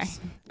 6 Okay. years.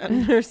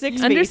 Under 6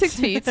 feet. Under 6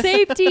 feet.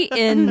 Safety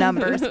in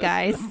numbers,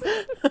 guys.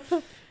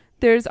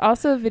 There's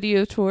also a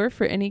video tour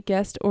for any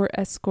guest or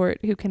escort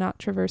who cannot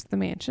traverse the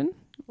mansion.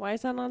 Why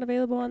is that not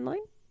available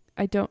online?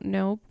 I don't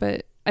know,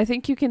 but I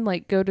think you can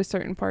like go to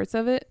certain parts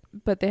of it,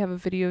 but they have a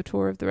video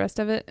tour of the rest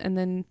of it, and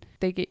then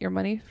they get your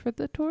money for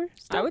the tour.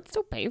 I would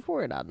still pay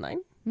for it online.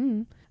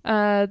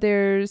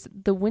 There's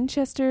the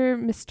Winchester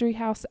Mystery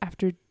House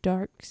After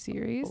Dark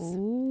series.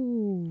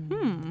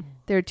 Ooh.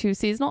 There are 2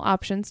 seasonal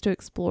options to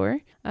explore.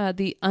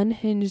 The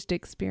Unhinged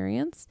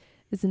Experience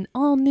is an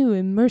all-new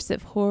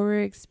immersive horror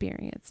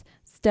experience.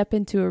 Step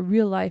into a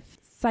real-life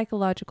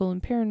psychological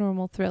and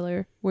paranormal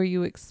thriller where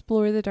you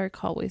explore the dark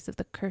hallways of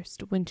the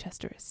cursed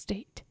Winchester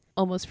estate.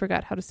 Almost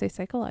forgot how to say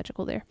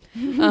psychological there.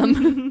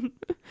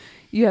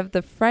 You have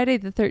the Friday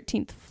the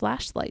 13th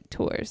flashlight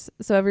tours.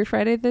 So every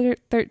Friday the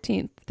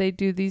 13th, they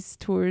do these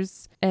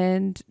tours,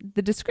 and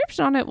the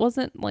description on it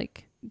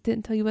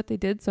didn't tell you what they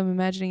did, so I'm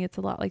imagining it's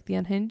a lot like the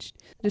Unhinged.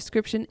 The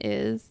description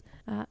is,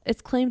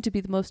 it's claimed to be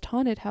the most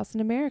haunted house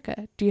in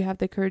America. Do you have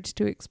the courage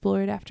to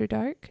explore it after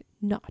dark?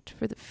 Not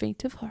for the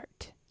faint of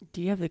heart.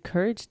 Do you have the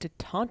courage to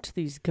taunt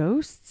these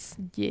ghosts?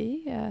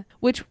 Yeah.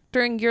 Which,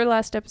 during your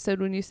last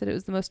episode, when you said it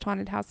was the most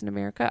haunted house in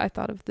America, I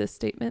thought of this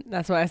statement.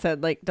 That's why I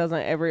said, like,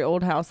 doesn't every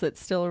old house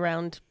that's still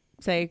around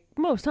say,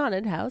 most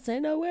haunted house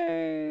in the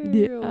world?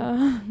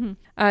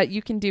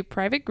 You can do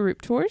private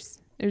group tours.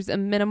 There's a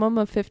minimum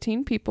of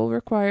 15 people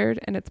required,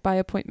 and it's by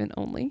appointment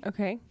only.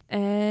 Okay.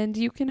 And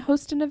you can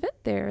host an event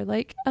there,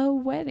 like a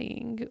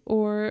wedding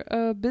or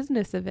a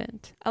business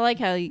event. I like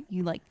how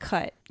you like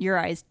cut your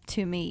eyes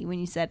to me when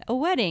you said a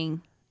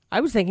wedding.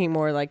 I was thinking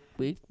more like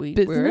we're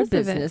a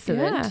business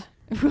event. Yeah.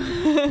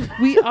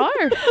 We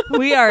are.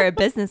 We are a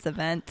business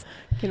event.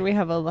 Can we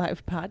have a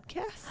live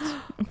podcast?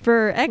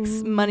 For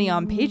X money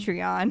on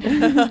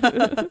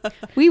Patreon,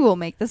 we will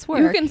make this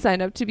work. You can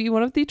sign up to be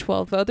one of the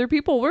 12 other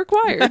people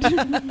required.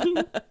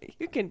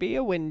 You can be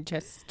a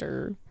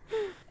Winchester.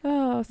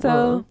 Oh,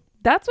 so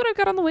that's what I've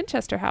got on the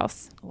Winchester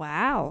house.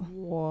 Wow.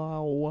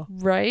 Wow.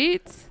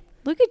 Right?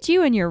 Look at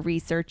you and your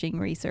researching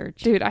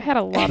research. Dude, I had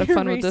a lot of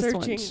fun with this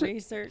one.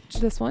 Research.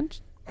 This one?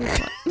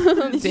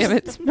 Damn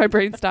it. My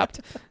brain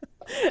stopped.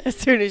 As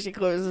soon as she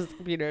closes the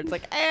computer, it's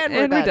like, and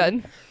we're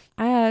done.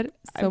 I had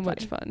so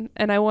much fun.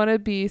 And I want to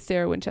be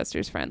Sarah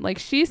Winchester's friend. Like,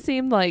 she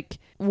seemed like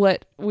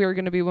what we're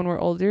going to be when we're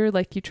older.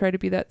 Like, you try to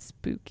be that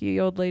spooky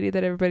old lady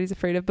that everybody's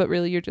afraid of, but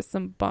really you're just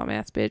some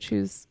bomb-ass bitch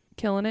who's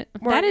killing it.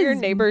 That is your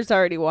neighbors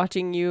already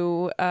watching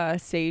you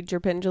sage your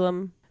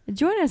pendulum.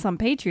 Join us on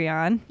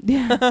Patreon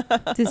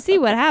to see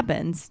what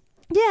happens.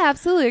 Yeah,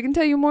 absolutely. I can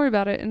tell you more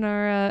about it in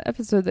our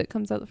episode that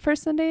comes out the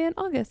first Sunday in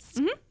August.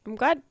 Mm-hmm. I'm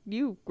glad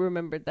you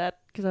remembered that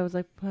because I was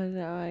like, but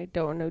I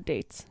don't know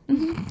dates.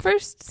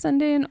 First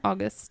Sunday in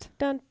August.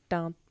 Dun,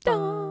 dun,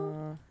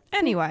 dun.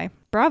 Anyway,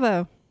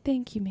 bravo.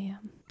 Thank you,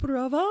 ma'am.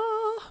 Bravo.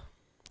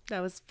 That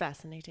was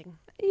fascinating.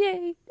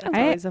 Yay. That's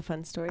always a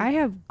fun story. I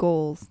have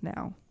goals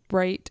now.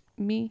 Right.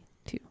 Me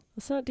too.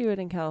 Let's not do it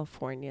in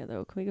California,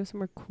 though. Can we go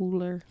somewhere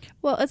cooler?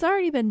 Well, it's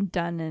already been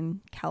done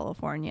in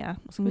California.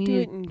 So we do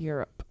it in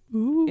Europe.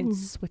 Ooh. In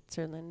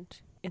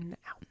Switzerland, in the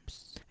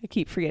Alps. I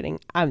keep forgetting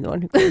I'm the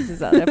one who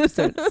closes out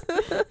episodes.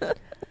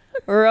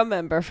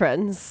 Remember,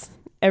 friends,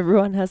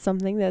 everyone has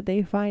something that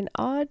they find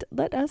odd.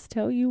 Let us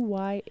tell you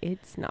why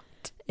it's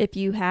not. If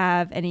you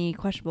have any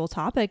questionable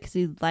topics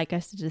you'd like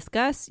us to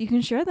discuss, you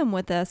can share them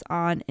with us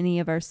on any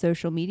of our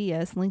social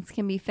medias. Links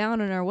can be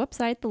found on our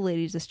website,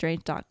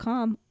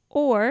 theladiesestrange.com,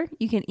 or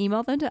you can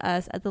email them to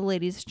us at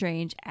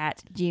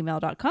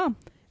theladiesestrange@gmail.com.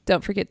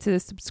 Don't forget to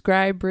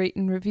subscribe, rate,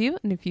 and review.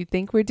 And if you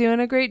think we're doing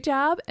a great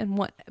job and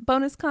want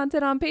bonus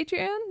content on Patreon,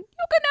 you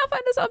can now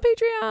find us on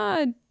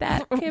Patreon.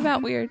 That came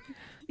out weird.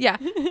 Yeah.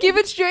 Keep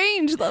it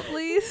strange,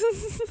 lovelies.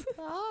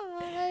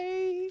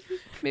 Bye.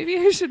 Maybe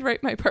I should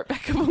write my part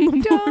back up on the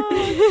board.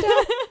 Don't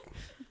stop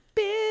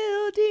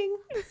building.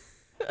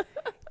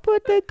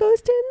 Put the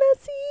ghost in the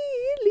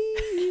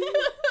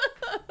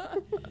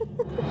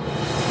ceiling.